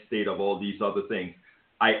permanent state of all these other things.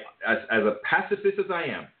 As a pacifist as I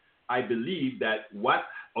am, I believe that what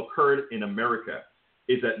occurred in America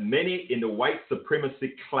is that many in the white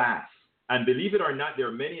supremacy class, and believe it or not, there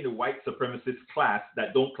are many in the white supremacist class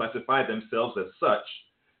that don't classify themselves as such,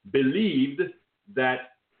 believed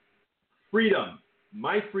that freedom,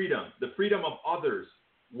 my freedom, the freedom of others,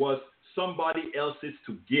 was somebody else's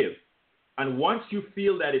to give. And once you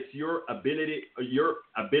feel that it's your ability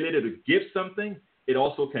to give something, it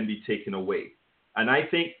also can be taken away. And I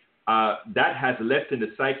think that has left in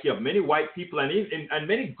the psyche of many white people and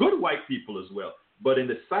many good white people as well, but in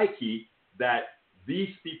the psyche that these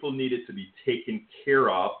people needed to be taken care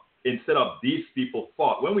of instead of these people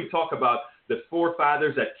fought. When we talk about the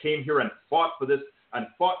forefathers that came here and fought for this and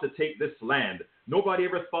fought to take this land, nobody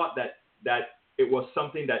ever thought that it was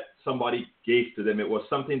something that somebody gave to them. It was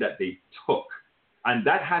something that they took. And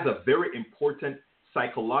that has a very important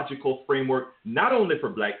psychological framework, not only for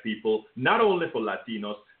black people, not only for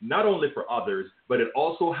Latinos, not only for others, but it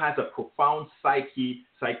also has a profound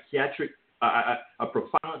psychiatric, a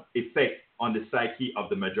profound effect on the psyche of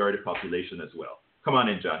the majority population as well. Come on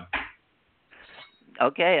in, John.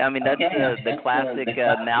 Okay, I mean, that's the classic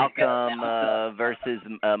Malcolm versus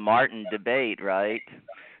Martin debate, right?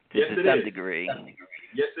 Yes, to some degree.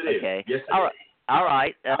 Yes, it is. Okay. Yes, it All right. is. All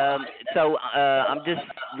right. So I'm just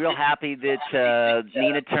real happy that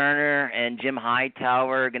Nina Turner and Jim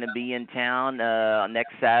Hightower are going to be in town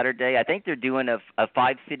next Saturday. I think they're doing a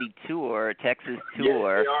 5-city tour, a Texas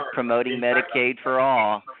tour, yes, they are. promoting Medicaid for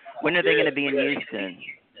all. When are they going to be in Houston?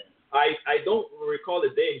 I don't recall the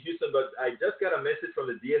day in Houston, but I just got a message from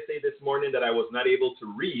the DSA this morning that I was not able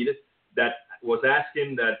to read that was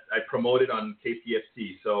asking that I promoted on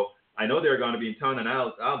KPFT. So I know they're going to be in town, and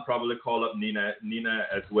I'll probably call up Nina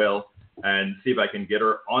as well and see if I can get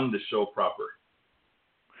her on the show proper.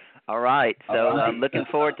 All right. So I'm looking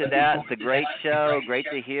forward to that. It's a great show. Great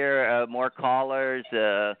to hear more callers.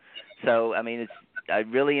 So, I mean, I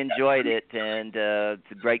really enjoyed it, and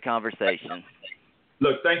it's a great conversation.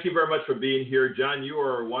 Look, thank you very much for being here, John. You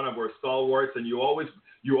are one of our stalwarts, and you always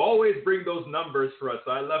bring those numbers for us.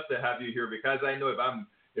 So I love to have you here because I know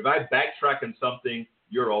if I backtrack on something,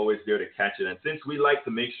 you're always there to catch it. And since we like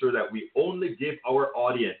to make sure that we only give our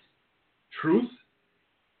audience truth,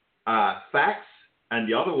 facts, and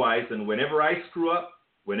the otherwise, and whenever I screw up,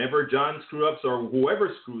 whenever John screws up, or whoever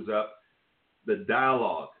screws up, the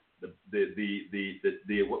dialogue,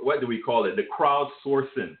 the what do we call it? The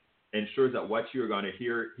crowdsourcing ensures that what you're going to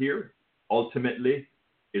hear here ultimately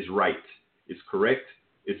is right, is correct,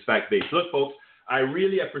 is fact-based. Look, folks, I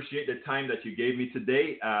really appreciate the time that you gave me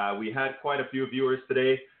today. We had quite a few viewers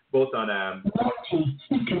today, both on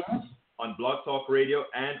Blog Talk Radio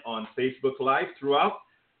and on Facebook Live throughout.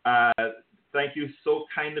 Thank you so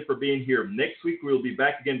kindly for being here. Next week we'll be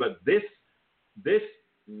back again, but this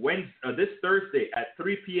Thursday at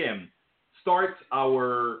 3 p.m. starts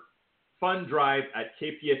our fun drive at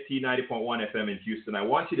KPFT 90.1 FM in Houston. I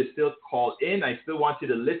want you to still call in. I still want you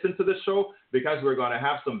to listen to the show because we're going to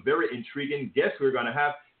have some very intriguing guests. We're going to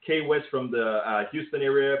have Kay West from the Houston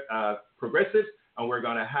area progressives, and we're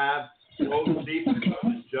going to have Rose Steve,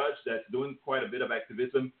 the judge that's doing quite a bit of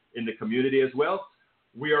activism in the community as well.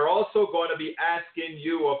 We are also going to be asking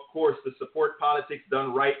you, of course, to support Politics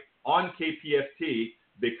Done Right on KPFT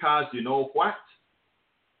because you know what?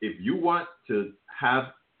 If you want to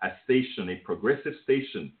have a station, a progressive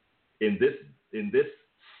station in this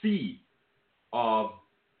sea of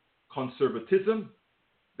conservatism,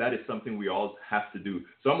 that is something we all have to do.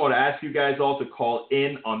 So I'm going to ask you guys all to call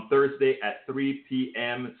in on Thursday at 3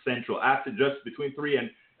 p.m. Central, after just between 3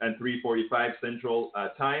 and 3:45 Central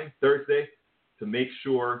time, Thursday, to make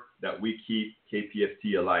sure that we keep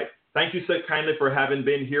KPFT alive. Thank you so kindly for having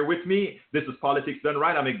been here with me. This is Politics Done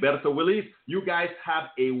Right. I'm Egberto Willies. You guys have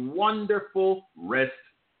a wonderful rest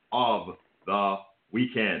of the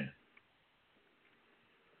weekend.